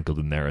ball sprinkled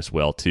in there as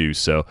well too.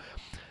 So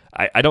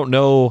I don't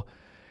know.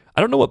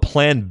 I don't know what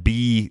plan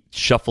B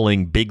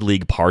shuffling big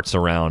league parts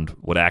around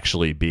would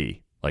actually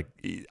be. Like,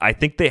 I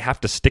think they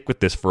have to stick with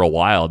this for a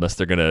while unless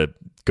they're going to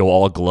go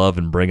all glove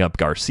and bring up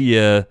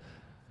Garcia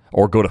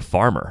or go to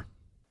Farmer.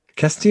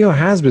 Castillo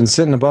has been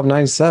sitting above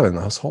 97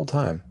 this whole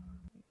time.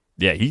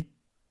 Yeah, he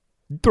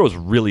throws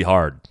really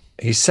hard.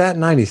 He sat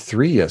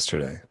 93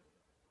 yesterday.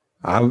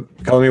 I'm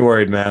calling me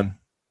worried, man.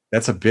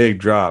 That's a big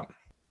drop.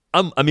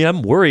 I'm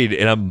worried,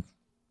 and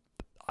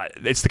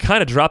it's the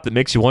kind of drop that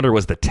makes you wonder,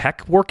 was the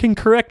tech working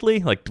correctly?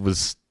 Like,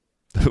 was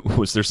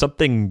there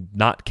something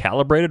not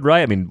calibrated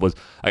right? I mean,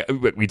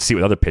 we'd see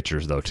with other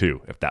pitchers, though,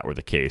 too, if that were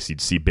the case. You'd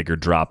see bigger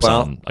drops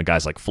on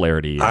guys like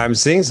Flaherty. I'm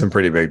seeing some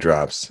pretty big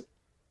drops.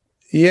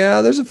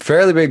 Yeah, there's a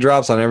fairly big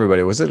drops on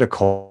everybody. Was it a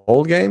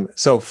cold game?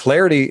 So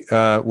Flaherty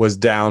was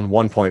down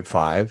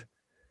 1.5.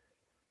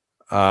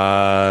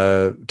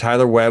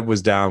 Tyler Webb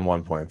was down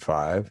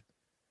 1.5.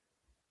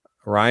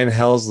 Ryan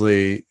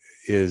Helsley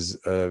is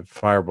a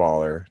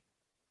fireballer,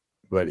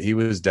 but he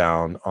was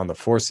down on the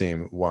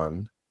 4-seam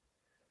 1.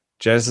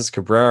 Genesis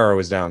Cabrera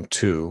was down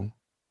 2.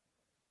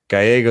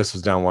 Gallegos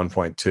was down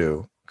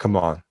 1.2. Come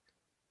on.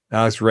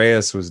 Alex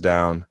Reyes was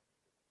down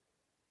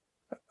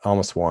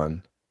almost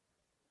 1.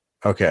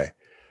 Okay.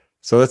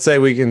 So let's say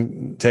we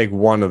can take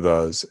one of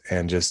those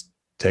and just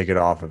take it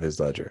off of his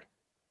ledger.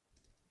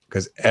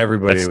 Because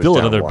everybody That's was still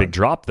down another 1. big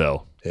drop,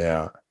 though.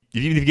 Yeah.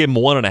 Even if you gave him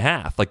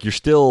 1.5, like you're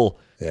still,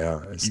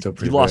 it's still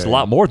pretty you lost big. a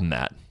lot more than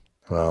that.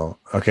 Well,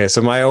 okay.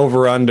 So my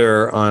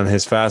over/under on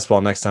his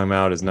fastball next time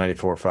out is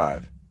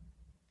 94.5,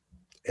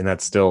 and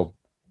that's still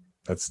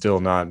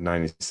not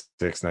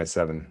 96,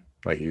 97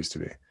 like it used to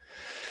be.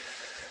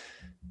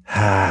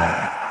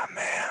 Ah,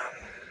 man,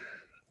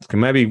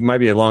 it might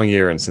be a long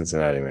year in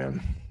Cincinnati,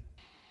 man.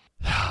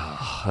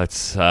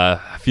 That's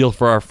I feel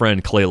for our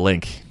friend Clay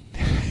Link.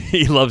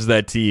 He loves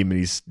that team, and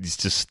he's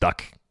just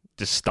stuck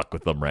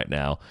with them right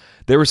now.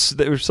 They were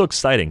so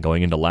exciting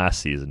going into last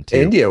season too.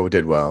 India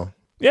did well.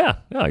 Yeah,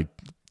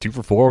 2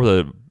 for 4 with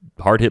a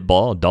hard hit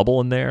ball, a double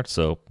in there.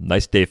 So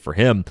nice day for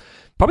him.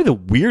 Probably the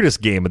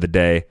weirdest game of the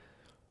day.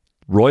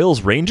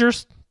 Royals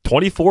Rangers,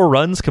 24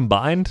 runs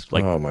combined.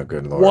 Like, oh my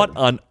good Lord. What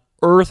on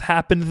earth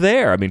happened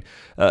there? I mean,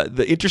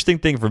 the interesting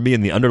thing for me in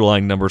the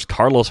underlying numbers,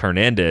 Carlos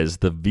Hernandez,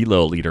 the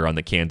velo leader on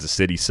the Kansas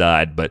City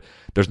side, but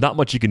there's not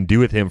much you can do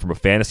with him from a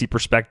fantasy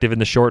perspective in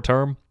the short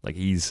term. Like,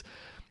 he's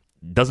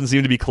doesn't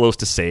seem to be close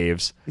to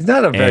saves. He's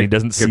not a very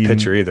good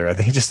pitcher either. I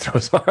think he just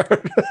throws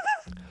hard.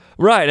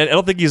 Right. I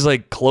don't think he's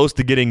like close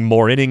to getting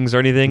more innings or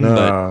anything,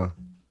 but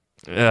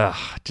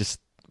just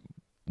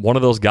one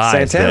of those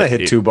guys. Santana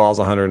hit 2 balls,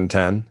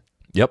 110.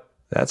 Yep.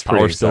 That's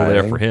pretty Power's still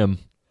there for him.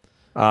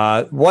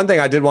 One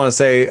thing I did want to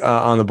say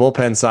on the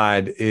bullpen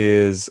side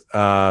is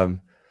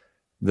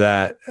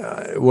that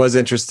it was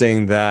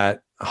interesting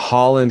that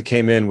Holland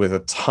came in with a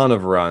ton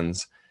of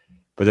runs,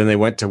 but then they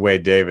went to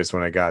Wade Davis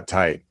when it got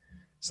tight.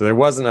 So there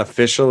wasn't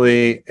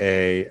officially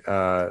a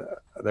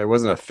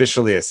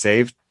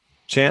save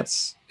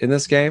chance in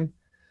this game,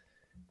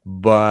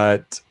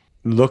 but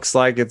looks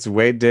like it's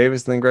Wade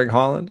Davis and then Greg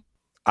Holland.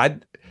 I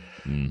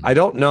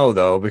don't know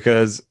though,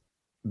 because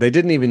they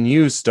didn't even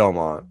use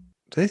Stomont.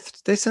 Did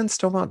they send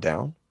Stomont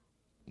down?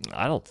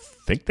 I don't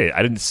think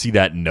I didn't see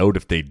that note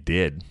if they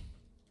did,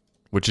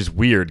 which is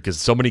weird because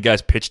so many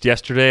guys pitched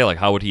yesterday. Like,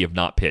 how would he have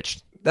not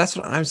pitched? That's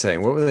what I'm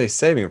saying. What were they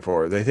saving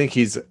for? They think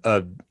he's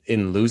a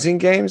in losing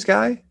games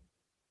guy?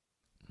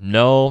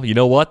 No, you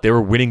know what? They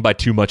were winning by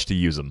too much to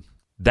use him.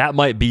 That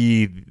might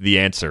be the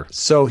answer.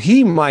 So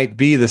he might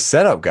be the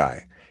setup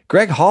guy.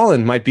 Greg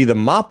Holland might be the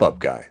mop-up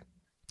guy.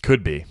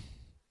 Could be.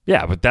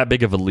 Yeah, but that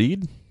big of a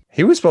lead?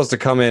 He was supposed to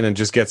come in and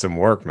just get some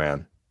work,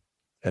 man.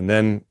 And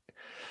then,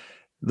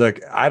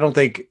 look, I don't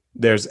think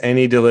there's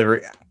any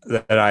delivery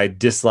that I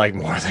dislike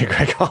more than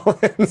Greg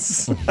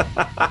Holland's.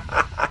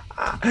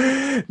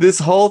 This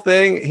whole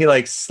thing, he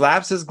like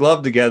slaps his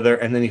glove together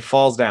and then he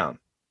falls down.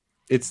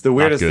 It's the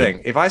weirdest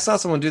thing. If I saw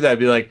someone do that, I'd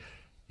be like,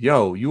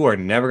 yo, you are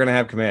never going to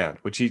have command,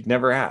 which he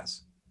never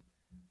has.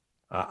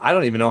 I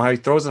don't even know how he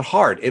throws it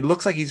hard. It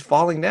looks like he's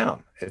falling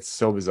down. It's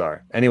so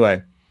bizarre.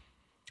 Anyway,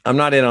 I'm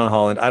not in on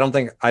Holland. I don't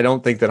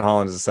think that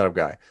Holland is a setup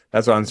guy.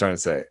 That's what I'm trying to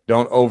say.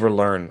 Don't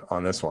overlearn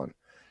on this one,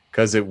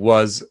 because it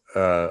was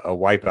a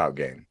wipeout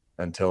game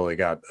until it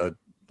got a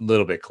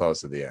little bit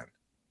close at the end.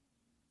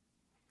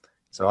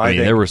 So I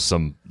think there was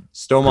some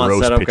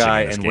Stomont setup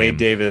guy and Wade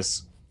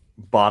Davis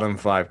bottom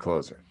 5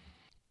 closer.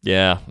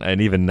 Yeah,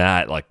 and even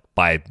that, like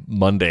by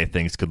Monday,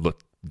 things could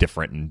look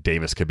different, and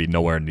Davis could be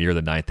nowhere near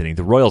the 9th inning.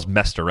 The Royals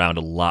messed around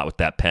a lot with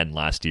that pen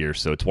last year,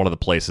 so it's one of the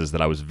places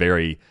that I was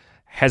very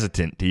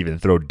hesitant to even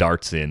throw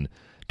darts in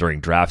during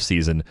draft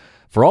season.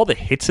 For all the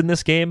hits in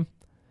this game,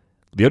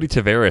 Leody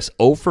Taveras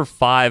 0 for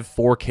 5,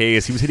 4 Ks.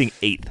 He was hitting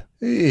 8th.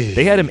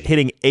 They had him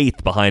hitting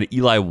 8th behind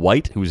Eli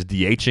White, who was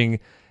DHing,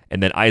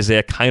 and then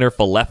Isaiah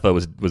Kiner-Falefa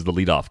was the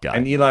leadoff guy.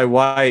 And Eli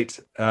White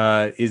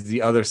is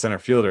the other center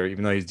fielder,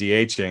 even though he's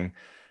DHing.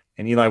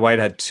 And Eli White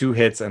had 2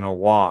 hits and a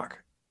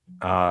walk.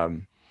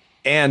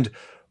 And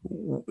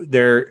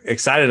they're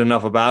excited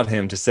enough about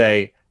him to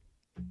say,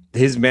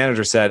 his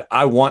manager said,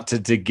 I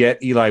wanted to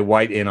get Eli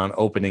White in on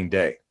opening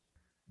day.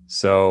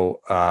 So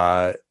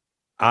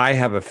I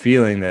have a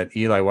feeling that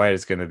Eli White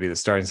is going to be the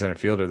starting center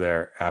fielder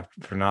there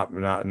for not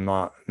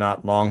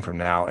long from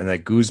now. And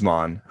that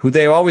Guzman, who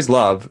they always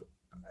love,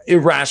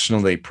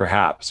 irrationally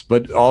perhaps,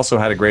 but also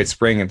had a great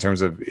spring in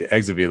terms of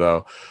exit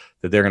velo,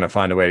 that they're going to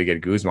find a way to get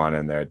Guzman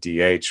in there at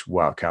DH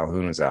while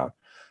Calhoun is out.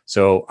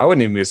 So I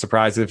wouldn't even be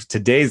surprised if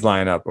today's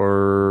lineup,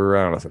 or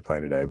I don't know if they're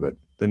playing today, but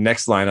the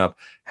next lineup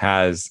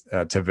has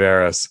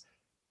Taveras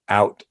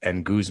out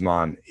and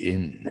Guzman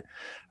in.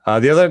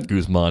 The other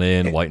Guzman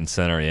in, White in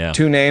center, yeah.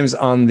 2 names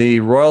on the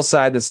Royal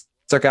side that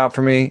stuck out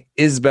for me,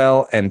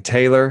 Isbell and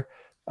Taylor.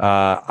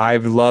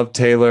 I've loved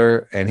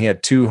Taylor, and he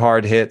had 2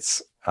 hard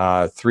hits,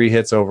 3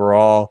 hits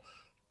overall.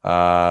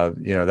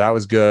 That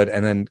was good.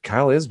 And then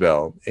Kyle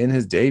Isbell in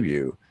his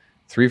debut,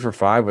 3 for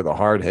 5 with a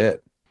hard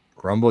hit.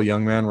 Rumble,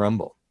 young man,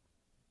 rumble.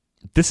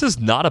 This is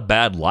not a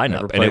bad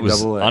lineup, and it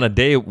was on a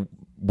day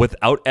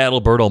without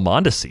Adalberto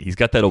Mondesi. He's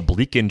got that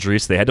oblique injury,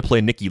 so they had to play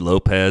Nicky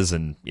Lopez,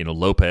 and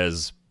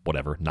Lopez,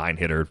 whatever,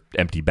 9-hitter,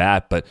 empty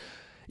bat. But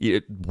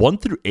 1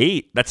 through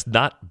 8, that's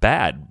not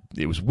bad.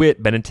 It was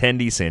Witt,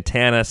 Benintendi,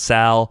 Santana,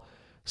 Sal,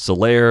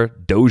 Soler,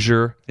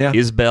 Dozier,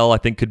 Isbell, I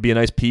think could be a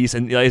nice piece.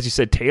 And as you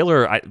said,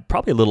 Taylor,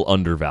 probably a little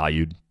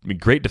undervalued. I mean,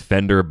 great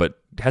defender, but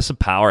has some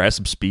power, has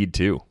some speed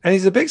too. And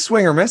he's a big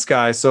swing or miss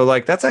guy. So,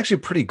 like, that's actually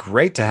pretty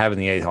great to have in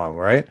the 8th hole,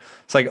 right?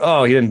 It's like,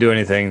 oh, he didn't do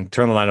anything.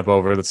 Turn the lineup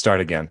over. Let's start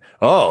again.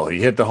 Oh, he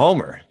hit the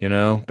homer,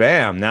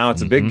 bam. Now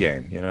it's a big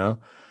game,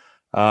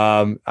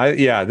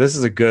 this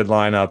is a good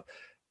lineup.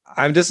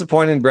 I'm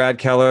disappointed in Brad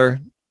Keller.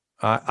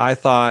 I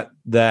thought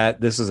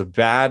that this was a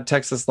bad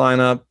Texas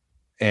lineup,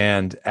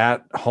 and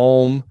at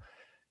home,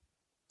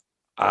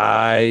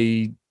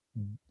 I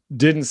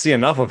didn't see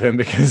enough of him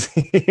because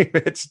he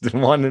pitched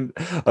 1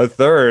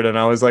 1/3, and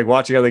I was like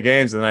watching other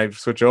games, and I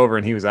switch over,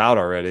 and he was out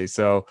already.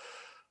 So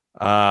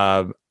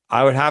I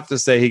would have to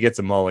say he gets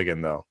a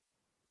mulligan, though.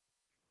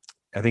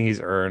 I think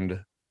he's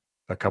earned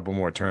a couple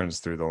more turns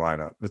through the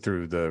lineup,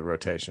 through the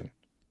rotation.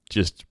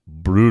 Just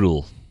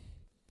brutal.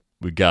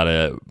 We got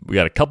a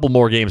couple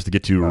more games to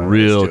get to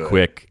real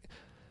quick.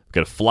 We've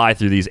got to fly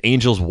through these.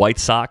 Angels White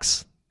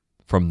Sox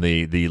from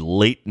the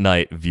late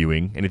night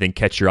viewing. Anything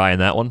catch your eye in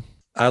that one?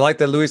 I like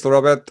that Luis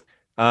Robert.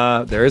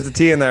 There is a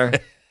T in there.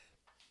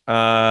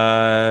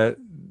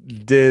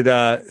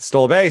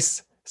 Stole a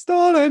base.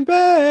 Stolen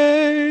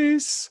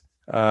base.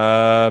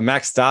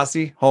 Max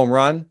Stassi, home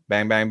run.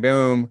 Bang, bang,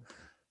 boom.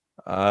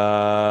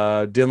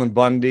 Dylan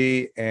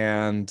Bundy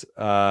and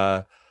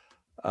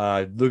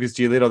Lucas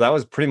Giolito. That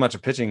was pretty much a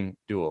pitching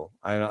duel.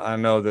 I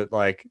know that,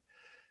 like,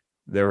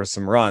 there were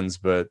some runs,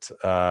 but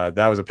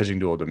that was a pitching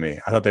duel to me.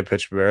 I thought they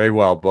pitched very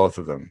well, both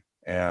of them.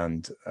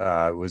 And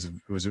I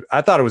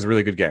thought it was a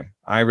really good game.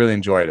 I really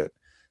enjoyed it.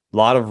 A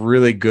lot of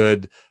really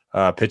good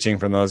pitching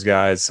from those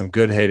guys, some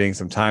good hitting,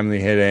 some timely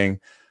hitting,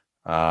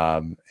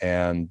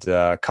 and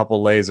a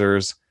couple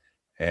lasers.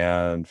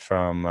 And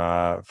from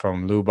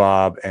Lou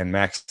Bob and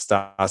Max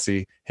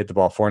Stassi hit the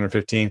ball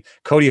 415.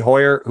 Cody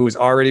Hoyer, who was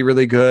already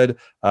really good,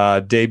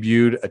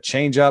 debuted a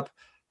changeup.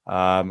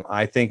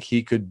 I think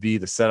he could be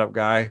the setup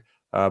guy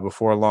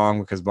before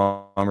long because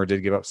Bummer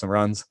did give up some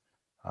runs.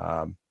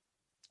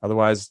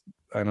 Otherwise,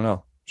 I don't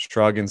know.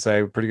 Shrug and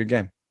say pretty good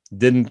game.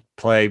 Didn't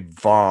play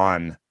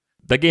Vaughn.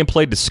 That game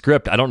played to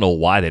script. I don't know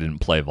why they didn't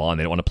play Vaughn.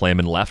 They didn't want to play him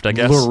in left, I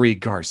guess. Lurie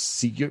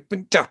Garcia.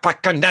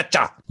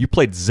 You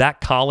played Zach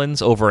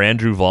Collins over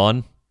Andrew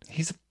Vaughn.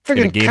 He's a freaking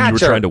in a game catcher. You were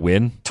trying to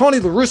win. Tony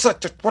La Russa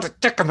just want to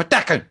deck him a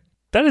decking.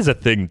 That is a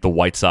thing the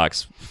White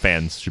Sox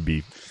fans should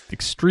be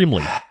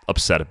extremely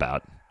upset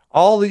about.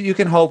 All that you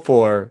can hope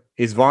for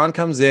is Vaughn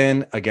comes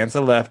in against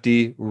a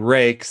lefty,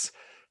 rakes.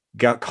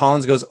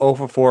 Collins goes 0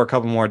 for 4 a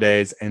couple more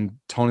days, and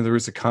Tony La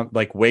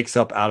Russa wakes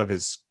up out of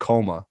his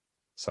coma.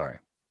 Sorry.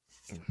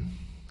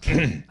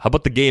 How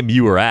about the game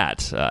you were at,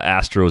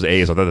 Astros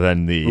A's, other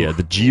than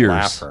the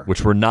jeers,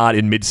 which were not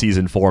in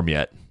midseason form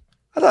yet?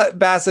 I thought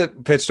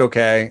Bassett pitched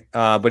okay,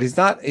 but he's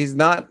not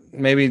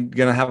maybe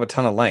going to have a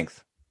ton of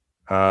length.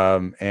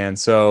 And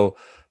so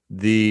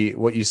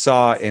what you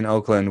saw in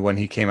Oakland when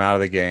he came out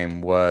of the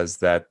game was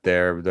that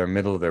their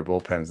middle of their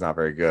bullpen is not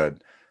very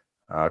good.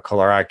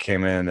 Kolarek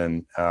came in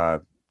and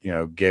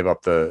gave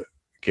up the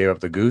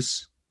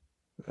goose.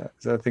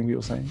 Is that a thing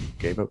people saying?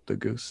 Gave up the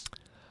goose.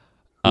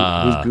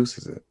 Whose goose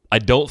is it? I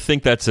don't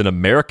think that's an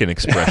American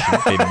expression.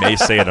 They may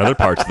say in other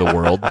parts of the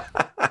world.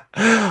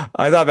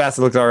 I thought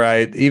Bassett looked all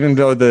right, even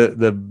though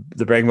the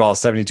breaking ball is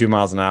 72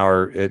 miles an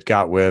hour. It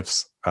got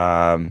whiffs.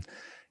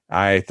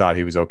 I thought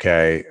he was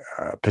okay.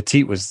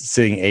 Petit was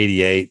sitting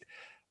 88.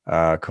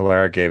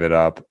 Kolarek gave it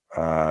up.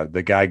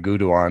 The guy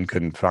Guduan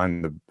couldn't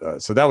find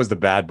so that was the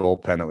bad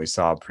bullpen that we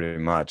saw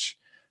pretty much.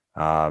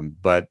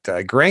 But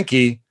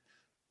Greinke,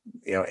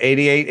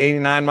 88,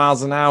 89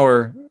 miles an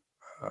hour,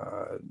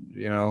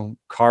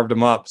 carved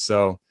him up.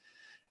 So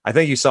I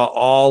think you saw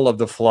all of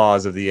the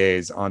flaws of the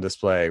A's on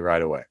display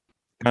right away.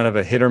 Kind of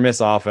a hit or miss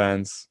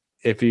offense,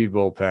 iffy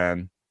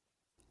bullpen.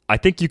 I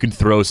think you can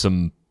throw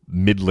some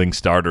middling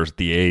starters at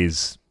the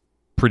A's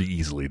pretty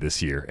easily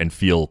this year and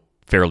feel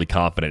fairly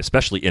confident,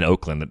 especially in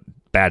Oakland, that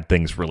bad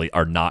things really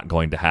are not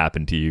going to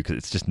happen to you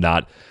because it's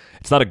not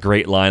a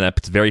great lineup.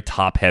 It's very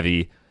top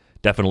heavy,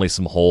 definitely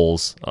some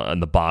holes in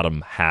the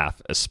bottom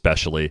half,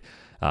 especially.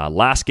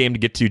 Last game to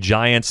get to,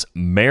 Giants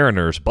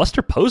Mariners.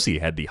 Buster Posey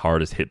had the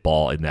hardest hit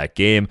ball in that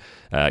game.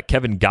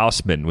 Kevin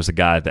Gausman was a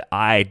guy that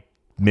I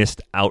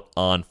missed out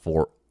on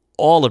for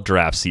all of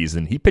draft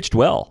season. He pitched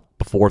well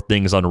before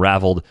things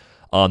unraveled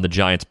on the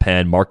Giants'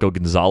 pen. Marco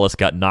Gonzalez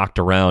got knocked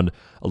around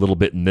a little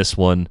bit in this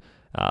one.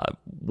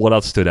 What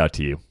else stood out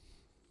to you?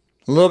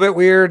 A little bit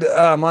weird.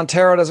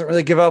 Montero doesn't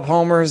really give up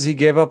homers. He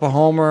gave up a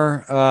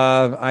homer.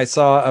 I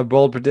saw a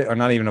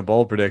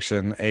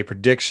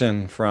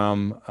prediction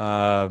from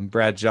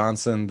Brad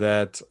Johnson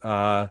that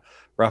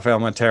Rafael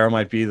Montero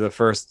might be the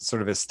first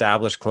sort of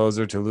established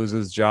closer to lose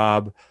his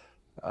job.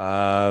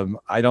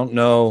 I don't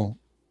know.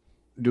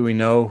 Do we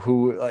know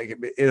who? Like,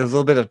 a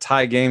little bit of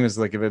tie game is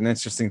like an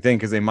interesting thing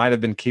because they might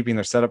have been keeping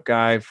their setup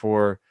guy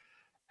for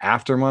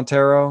after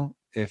Montero.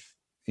 If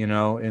in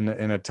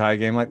a tie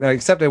game like that,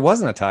 except it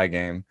wasn't a tie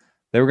game.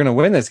 They were going to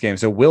win this game.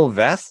 So Will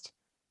Vest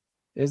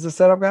is the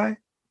setup guy.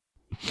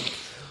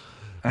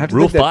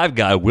 Rule 5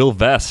 guy, Will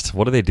Vest.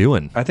 What are they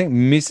doing? I think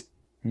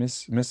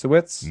Misowicz.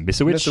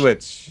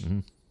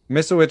 Misowicz?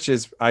 Misowicz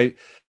is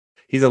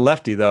He's a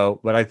lefty though,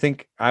 but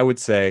I would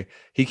say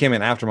he came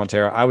in after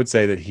Montero. I would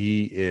say that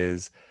he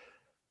is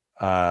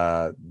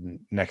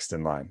next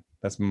in line.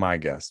 That's my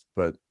guess,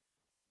 but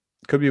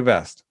could be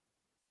best.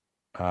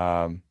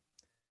 And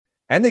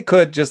they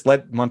could just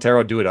let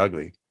Montero do it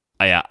ugly.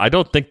 Yeah, I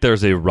don't think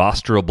there's a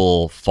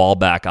rosterable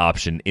fallback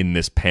option in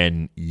this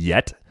pen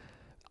yet.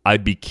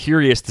 I'd be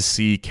curious to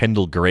see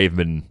Kendall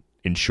Graveman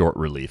in short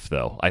relief,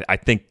 though. I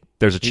think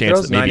there's a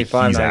chance that maybe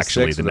he's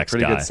actually the next guy.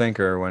 Pretty good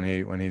sinker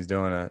when he's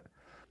doing it.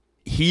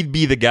 He'd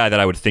be the guy that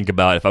I would think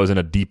about if I was in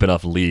a deep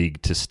enough league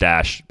to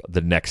stash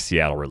the next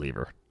Seattle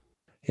reliever.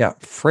 Yeah,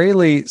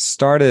 Fraley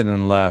started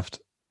and left,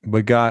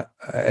 but got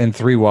in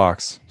 3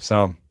 walks.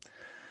 So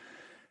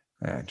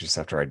just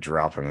after I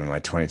drop him in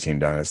my 20-team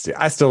dynasty,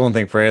 I still don't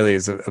think Fraley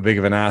is a big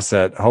of an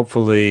asset.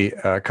 Hopefully,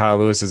 Kyle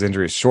Lewis's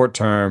injury is short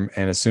term,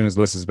 and as soon as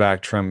Lewis is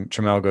back,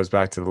 Trammell goes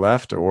back to the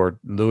left, or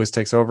Lewis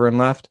takes over and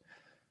left.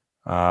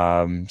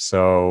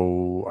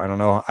 So I don't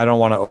know. I don't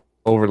want to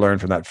overlearn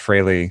from that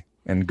Fraley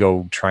and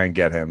go try and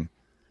get him.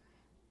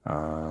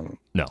 No.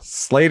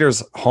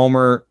 Slater's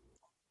homer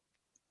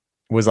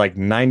was like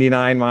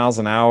 99 miles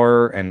an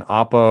hour, and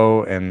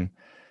Oppo, and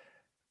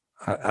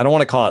I don't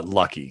want to call it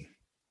lucky.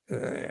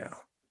 I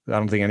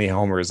don't think any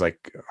homer is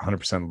like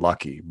 100%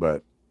 lucky,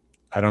 but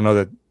I don't know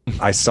that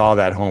I saw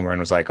that homer and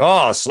was like,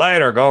 oh,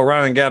 Slater, go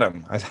run and get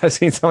him. I've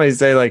seen somebody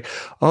say like,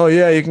 oh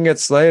yeah, you can get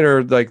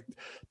Slater like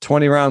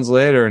 20 rounds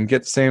later and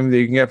get the same that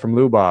you can get from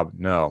Lou Bob.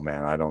 No,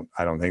 man, I don't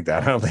think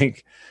that. I don't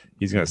think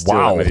he's going to steal.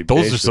 Wow, those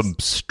bases. Are some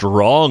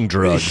strong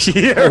drugs.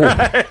 Yeah,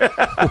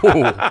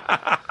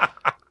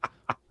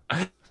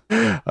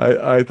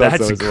 I thought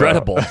that's so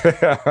incredible.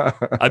 Well.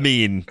 I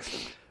mean,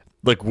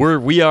 like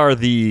we are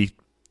the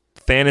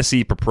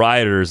fantasy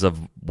proprietors of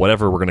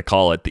whatever we're going to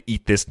call it, the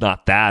eat this,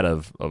 not that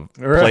of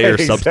player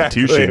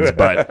substitutions.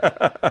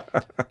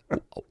 But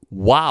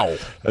wow,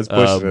 that's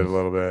pushing it a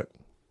little bit.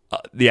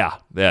 Yeah,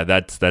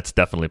 that's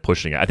definitely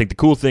pushing it. I think the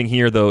cool thing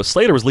here, though,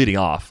 Slater was leading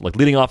off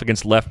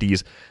against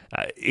lefties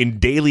in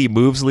daily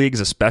moves leagues,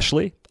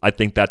 especially. I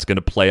think that's going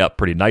to play up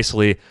pretty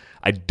nicely.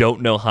 I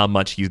don't know how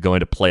much he's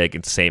going to play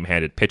against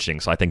same-handed pitching,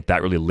 so I think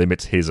that really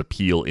limits his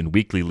appeal in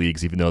weekly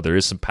leagues, even though there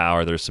is some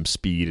power, there's some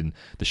speed, and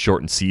the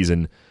shortened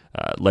season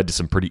led to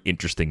some pretty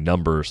interesting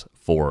numbers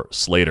for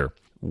Slater.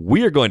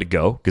 We are going to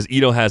go, because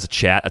Eno has a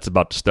chat that's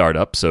about to start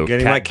up. So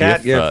getting my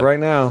cat gift right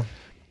now.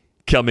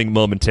 Coming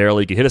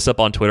momentarily. You can hit us up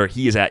on Twitter.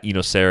 He is at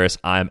Eno Saris.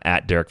 I'm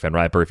at Derek Van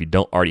Riper. If you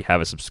don't already have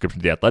a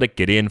subscription to The Athletic,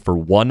 get in for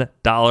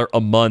 $1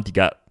 a month. You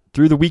got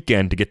through the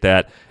weekend to get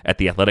that at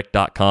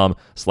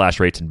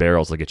theathletic.com/rates and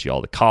barrels. They'll get you all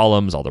the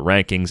columns, all the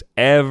rankings,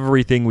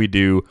 everything we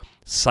do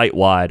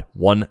site-wide,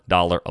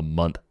 $1 a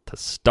month to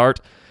start.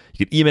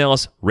 You can email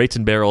us,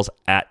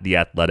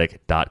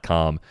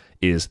 ratesandbarrels@theathletic.com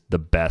is the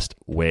best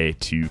way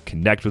to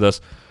connect with us.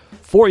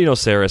 For Eno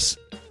Saris,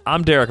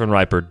 I'm Derek Van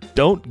Riper.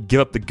 Don't give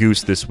up the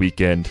goose this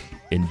weekend.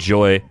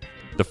 Enjoy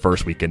the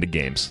first weekend of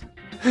games.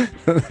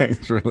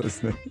 Thanks for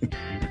listening.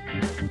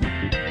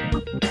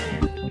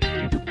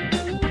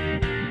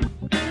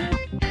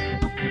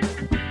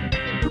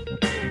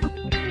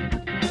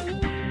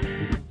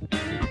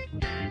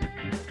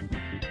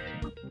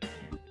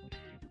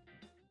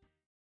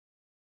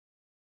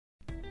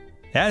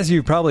 As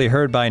you've probably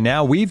heard by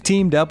now, we've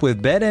teamed up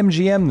with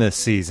BetMGM this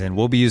season.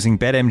 We'll be using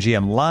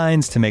BetMGM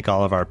lines to make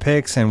all of our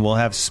picks, and we'll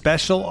have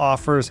special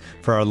offers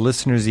for our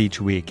listeners each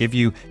week. If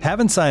you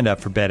haven't signed up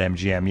for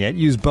BetMGM yet,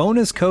 use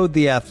bonus code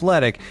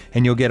THEATHLETIC,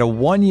 and you'll get a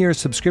 1-year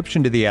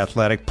subscription to The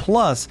Athletic,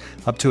 plus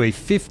up to a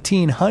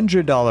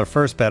 $1,500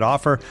 first bet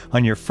offer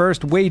on your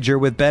first wager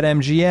with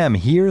BetMGM.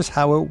 Here's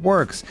how it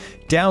works.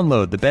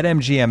 Download the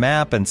BetMGM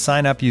app and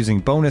sign up using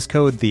bonus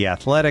code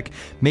THEATHLETIC.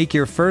 Make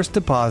your first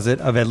deposit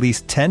of at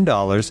least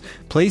 $10.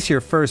 Place your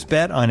first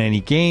bet on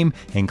any game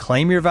and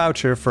claim your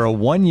voucher for a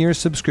 1-year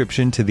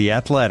subscription to The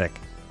Athletic.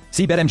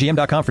 See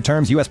BetMGM.com for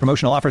terms. U.S.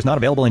 promotional offers not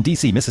available in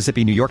D.C.,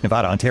 Mississippi, New York,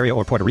 Nevada, Ontario,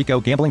 or Puerto Rico.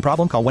 Gambling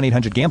problem? Call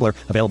 1-800-GAMBLER.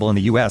 Available in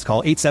the U.S.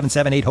 Call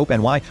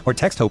 877-8-HOPE-NY or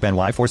text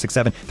HOPE-NY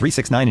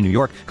 467-369 in New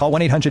York. Call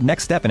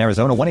 1-800-NEXT-STEP in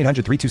Arizona.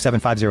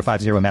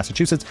 1-800-327-5050 in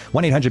Massachusetts.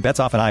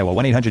 1-800-BETS-OFF in Iowa.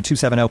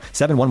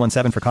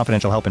 1-800-270-7117 for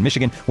confidential help in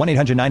Michigan.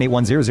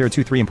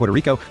 1-800-981-0023 in Puerto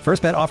Rico.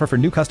 First bet offer for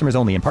new customers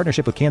only in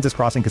partnership with Kansas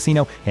Crossing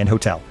Casino and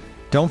Hotel.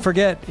 Don't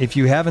forget, if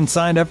you haven't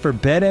signed up for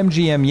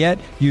BetMGM yet,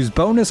 use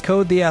bonus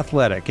code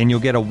THEATHLETIC, and you'll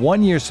get a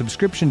 1-year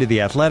subscription to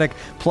The Athletic,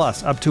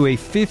 plus up to a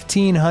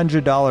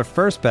 $1,500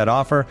 first bet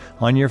offer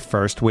on your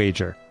first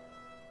wager.